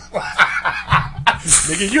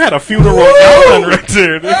nigga, you had a funeral done right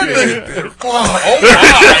there.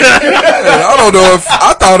 I don't know if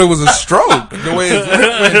I thought it was a stroke the way it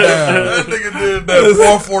went down. That nigga did that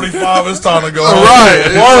 145. It's time to go. All right,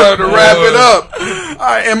 it's time to wrap it up. All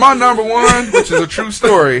right, and my number one, which is a true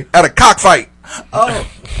story, at a cockfight. Oh.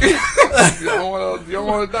 You don't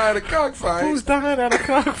want to die at a cockfight. Who's dying at a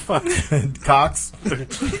cockfight? Cox.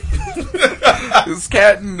 This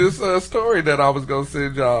cat in this story that I was going to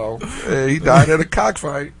send y'all. He died at a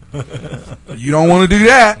cockfight. You don't want to do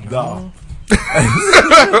that. No.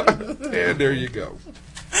 And there you go.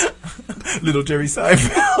 Little Jerry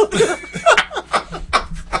Seinfeld.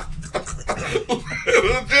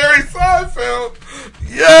 Little Jerry Seinfeld.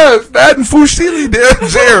 Yes, that and Fushili did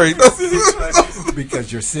Jerry.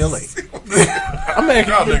 Because you're silly. I'm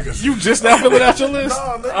you just now filling out your list?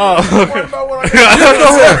 No, you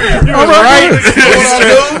was right.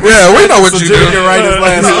 Yeah, we know what you do. You're right his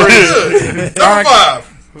last three. Number 5.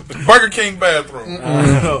 Burger King bathroom.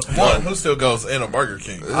 One, who still goes in a Burger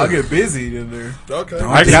King? I'll get busy in there. Okay.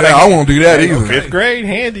 I won't do that either. 5th grade,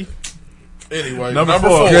 handy. Anyway, number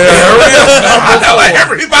 4.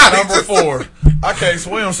 Number 4. I can't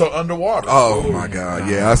swim, so underwater. Oh my God!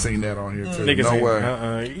 Yeah, I seen that on here too. Niggas no say,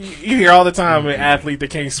 way. You hear all the time an athlete that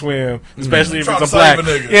can't swim, especially if Trying it's to a black. save a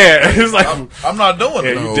nigga. Yeah, it's like I'm not doing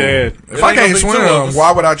it. Yeah, you dead. If I can't swim,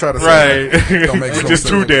 why would I try to swim? Right. Don't make You're no just sense.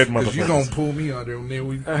 too dead, 'Cause you motherfucker. gonna pull me under, and then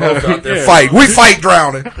we both out there Yeah. fight. We fight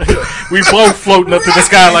drowning. We both floating up to the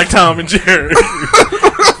sky like Tom and Jerry.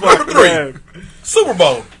 Number 3. Super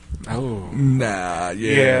Bowl. Oh. Nah,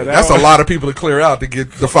 Yeah, that's a lot of people to clear out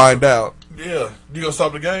to find out. Yeah. You gonna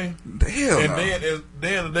stop the game? Hell and no.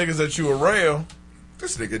 then the niggas that you around.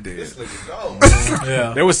 This nigga did. This nigga gone.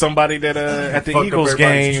 Yeah. There was somebody that at the Fucked up Eagles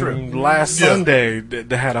everybody's game trip. last Yeah. Sunday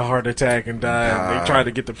that had a heart attack and died. They tried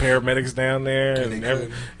to get the paramedics down there, and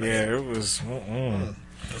it was.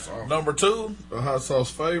 Number 2, a hot sauce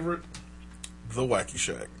favorite, the Wacky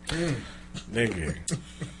Shack. Nigga.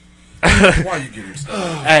 Why you getting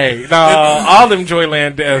stuff? Hey, no, all them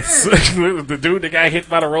Joyland deaths. The dude that got hit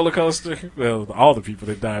by the roller coaster. Well, all the people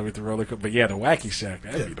that died with the roller coaster. But yeah, the Wacky Shack,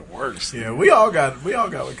 that'd be the worst. Yeah, we all got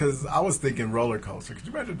because I was thinking roller coaster. Could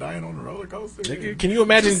you imagine dying on a roller coaster? Nigga, can you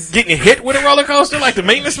imagine getting hit with a roller coaster like the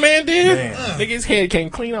maintenance man did? Man. Nigga, his head came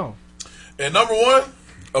clean off. And number 1,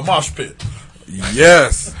 a mosh pit.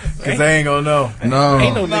 Yes. Because they ain't gonna know. No.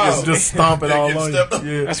 Ain't no niggas Just stomping They all get on stepped you. up.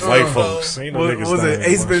 Yeah. That's white folks. Ain't no niggas Was it dying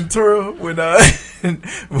Ace much. Ventura when Jim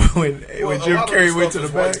Carrey went to the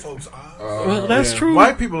back? Well, that's true.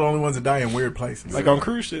 White people are the only ones that die in weird places. Like on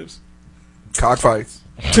cruise ships. Cockfights.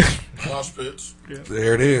 Mosh pits.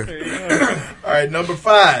 There it is. All right, number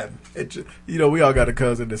 5. We all got a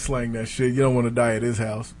cousin that slang that shit. You don't want to die at his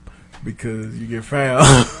house because you get found.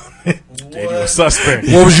 And you a suspect.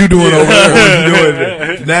 What was you doing over there? What was you doing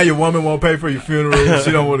there? Now your woman won't pay for your funeral.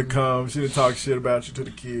 She don't want to come. She didn't talk shit about you to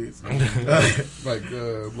the kids. like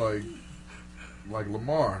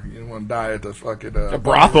Lamar. You didn't want to die at the fucking A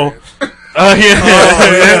brothel.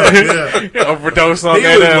 Overdose on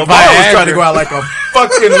that Lamar was trying to go out like a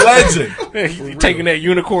fucking legend. He taking that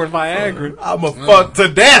unicorn Viagra. I'm a fuck to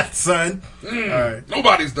death, son. All right.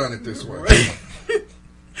 Nobody's done it this way.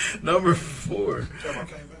 Number 4.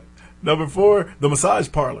 Number 4, the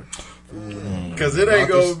massage parlor. Because it ain't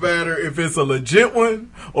gonna matter if it's a legit one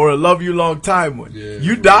or a love you long time one. Yeah,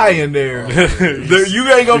 you die in there.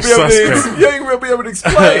 You ain't gonna be able to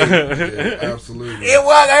explain. Yeah, absolutely. It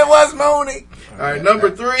was Mooney. All right, number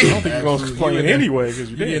 3. I don't think you're going to explain anyway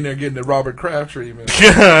because You in there getting the Robert Kraft treatment.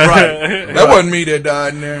 Right. That wasn't me that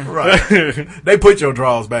died in there. Right. They put your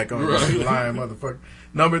drawers back on. Right. You lying motherfucker.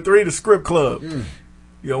 Number 3, the strip club.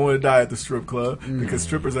 You don't want to die at the strip club because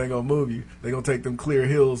strippers ain't gonna move you. They gonna take them clear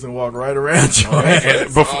heels and walk right around you.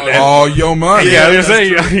 All your money. Yeah, I was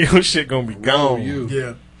saying your shit gonna be gone.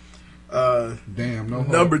 Yeah. Damn. No.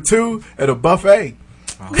 Number 2, at a buffet.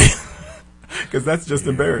 Because that's just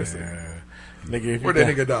embarrassing. Nigga, Where that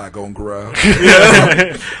nigga die? Gonna grow.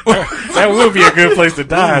 That would be a good place to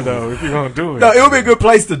die, though, if you're gonna do it. No, it would be a good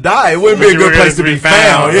place to die. It wouldn't be a good place to be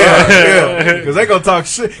found. Yeah. Because they gonna talk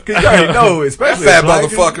shit. Because you already know, especially fat black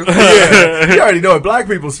motherfucker. Yeah, you already know at black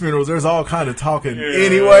people's funerals, there's all kind of talking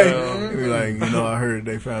anyway. You're like, I heard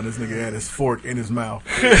they found this nigga had his fork in his mouth.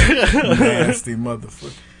 Nasty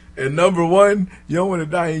motherfucker. And number one, you don't want to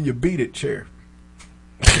die in your beat it chair.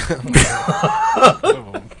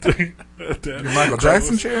 Your Michael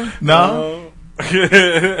Jackson chair? No.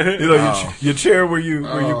 Your chair where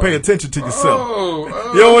you pay attention to yourself.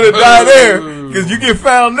 You don't want to die there because you get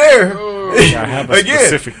found there.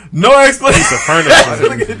 Again, no explanation. Piece of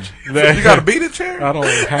furniture. You got a beat it chair? I don't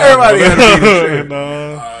have. Everybody got a beat it chair.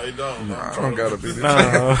 No, I don't got a beat it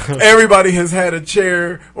chair. Everybody has had a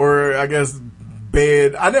chair, or I guess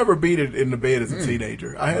bed. I never beat it in the bed as a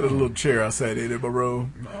teenager. I had a little chair I sat in my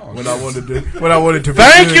room when I wanted to.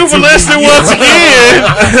 Thank you for listening once again.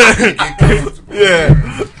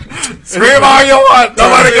 Yeah. Scream all you want.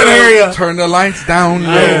 Nobody can hear you. Turn the lights down.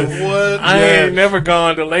 I ain't never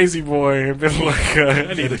gone to Lazy Boy and been like,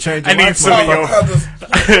 I need to change. I need some of your.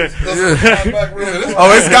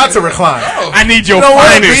 Oh, it's got to recline. I need your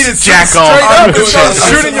finest jack off.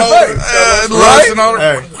 Shoot in your face. Right?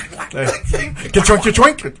 Get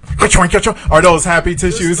yoink. Are those happy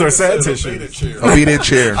tissues or sad tissues? A beat it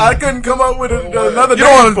chair. I couldn't come up with another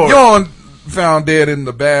name for it. You don't found dead in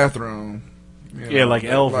the bathroom. Yeah, like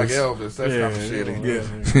Elvis. Like Elvis. That's kind of shitty. Yeah.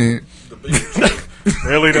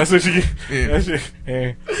 Really? That's what you get? That's it.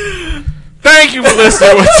 Yeah. Thank you for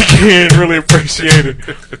listening once again. Really appreciate it.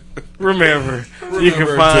 Remember you can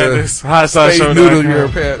find us HotSauceShow.com. Noodle your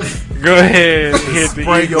pet. Go ahead and hit the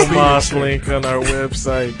Eagle Moss link on our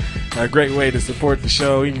website. A great way to support the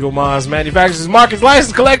show. Eagle Moss manufactures, markets,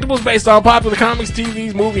 licensed collectibles based on popular comics,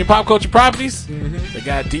 TVs, movie, and pop culture properties. Mm-hmm. They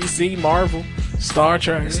got DC, Marvel, Star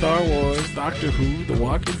Trek, Star Wars, Doctor Who, The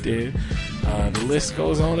Walking Dead. The list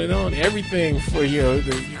goes on and on. Everything for you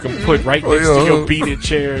can put right next to your beat it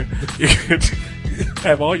chair. You can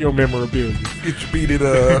have all your memorabilia. Get your beat it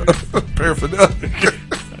paraphernalia.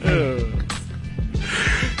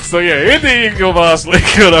 So yeah, hit the Eagle Moss link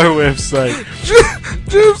on our website.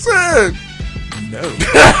 Jim said no.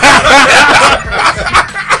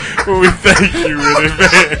 We thank you in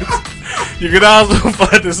advance. You can also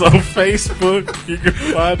find us on Facebook. You can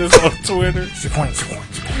find us on Twitter.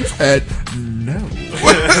 At no.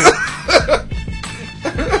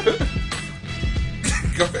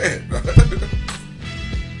 Go ahead.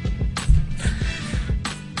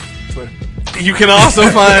 You can also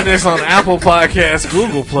find us on Apple Podcasts,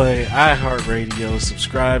 Google Play, iHeartRadio.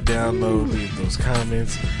 Subscribe, download, leave those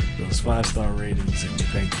comments, those 5-star ratings, and we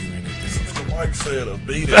thank you in advance. Mike said a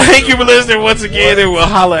beat it. Thank you for listening once again, and we'll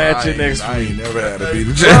holler at you next week. I ain't never had a beat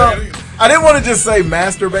it. I didn't want to just say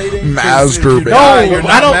masturbating. Masturbating. No,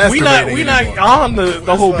 I don't. We not on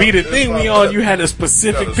the whole beat it thing. We on. You had a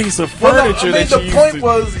specific piece of furniture that you used. The point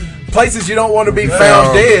was places you don't want to be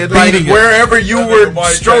found dead, like wherever you were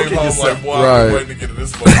stroking yourself. Like, right. Waiting to get to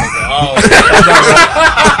this motherfucker.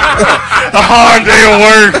 A hard day of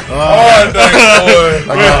work. Hard day,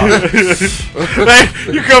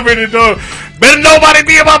 boy. You come in the door. Better nobody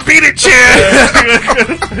be in my beat it chair.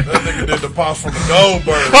 That nigga did the pops from the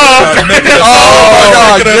Goldberg. Oh my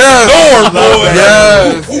God!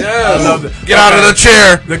 Yes. Yes. Get out of the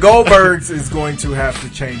chair. The Goldbergs is going to have to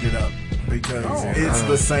change it up because it's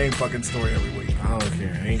the same fucking story every week. I don't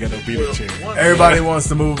care. I ain't got no beat it chair. Everybody wants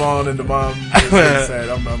to move on, and the mom is sad.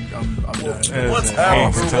 I'm done. Once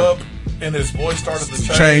Al grew up and his voice started to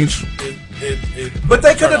change. But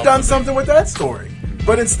they could have done something with that story.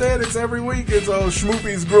 But instead, it's every week. It's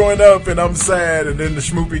Schmoopy's growing up, and I'm sad, and then the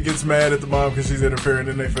Schmoopy gets mad at the mom because she's interfering,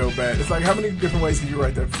 and they feel bad. It's like, how many different ways can you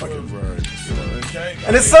write that fucking word?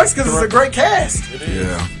 And it sucks because it's a great cast. It is.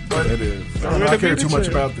 Yeah, but it is. I don't care too much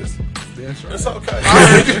about this. It's okay.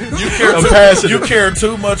 You care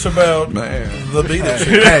too much about the beat it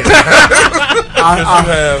shit. Hey. Because you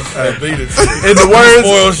have a beat it shit. In the words,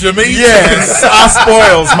 spoils your meat. Yes, I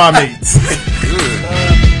spoils my meat.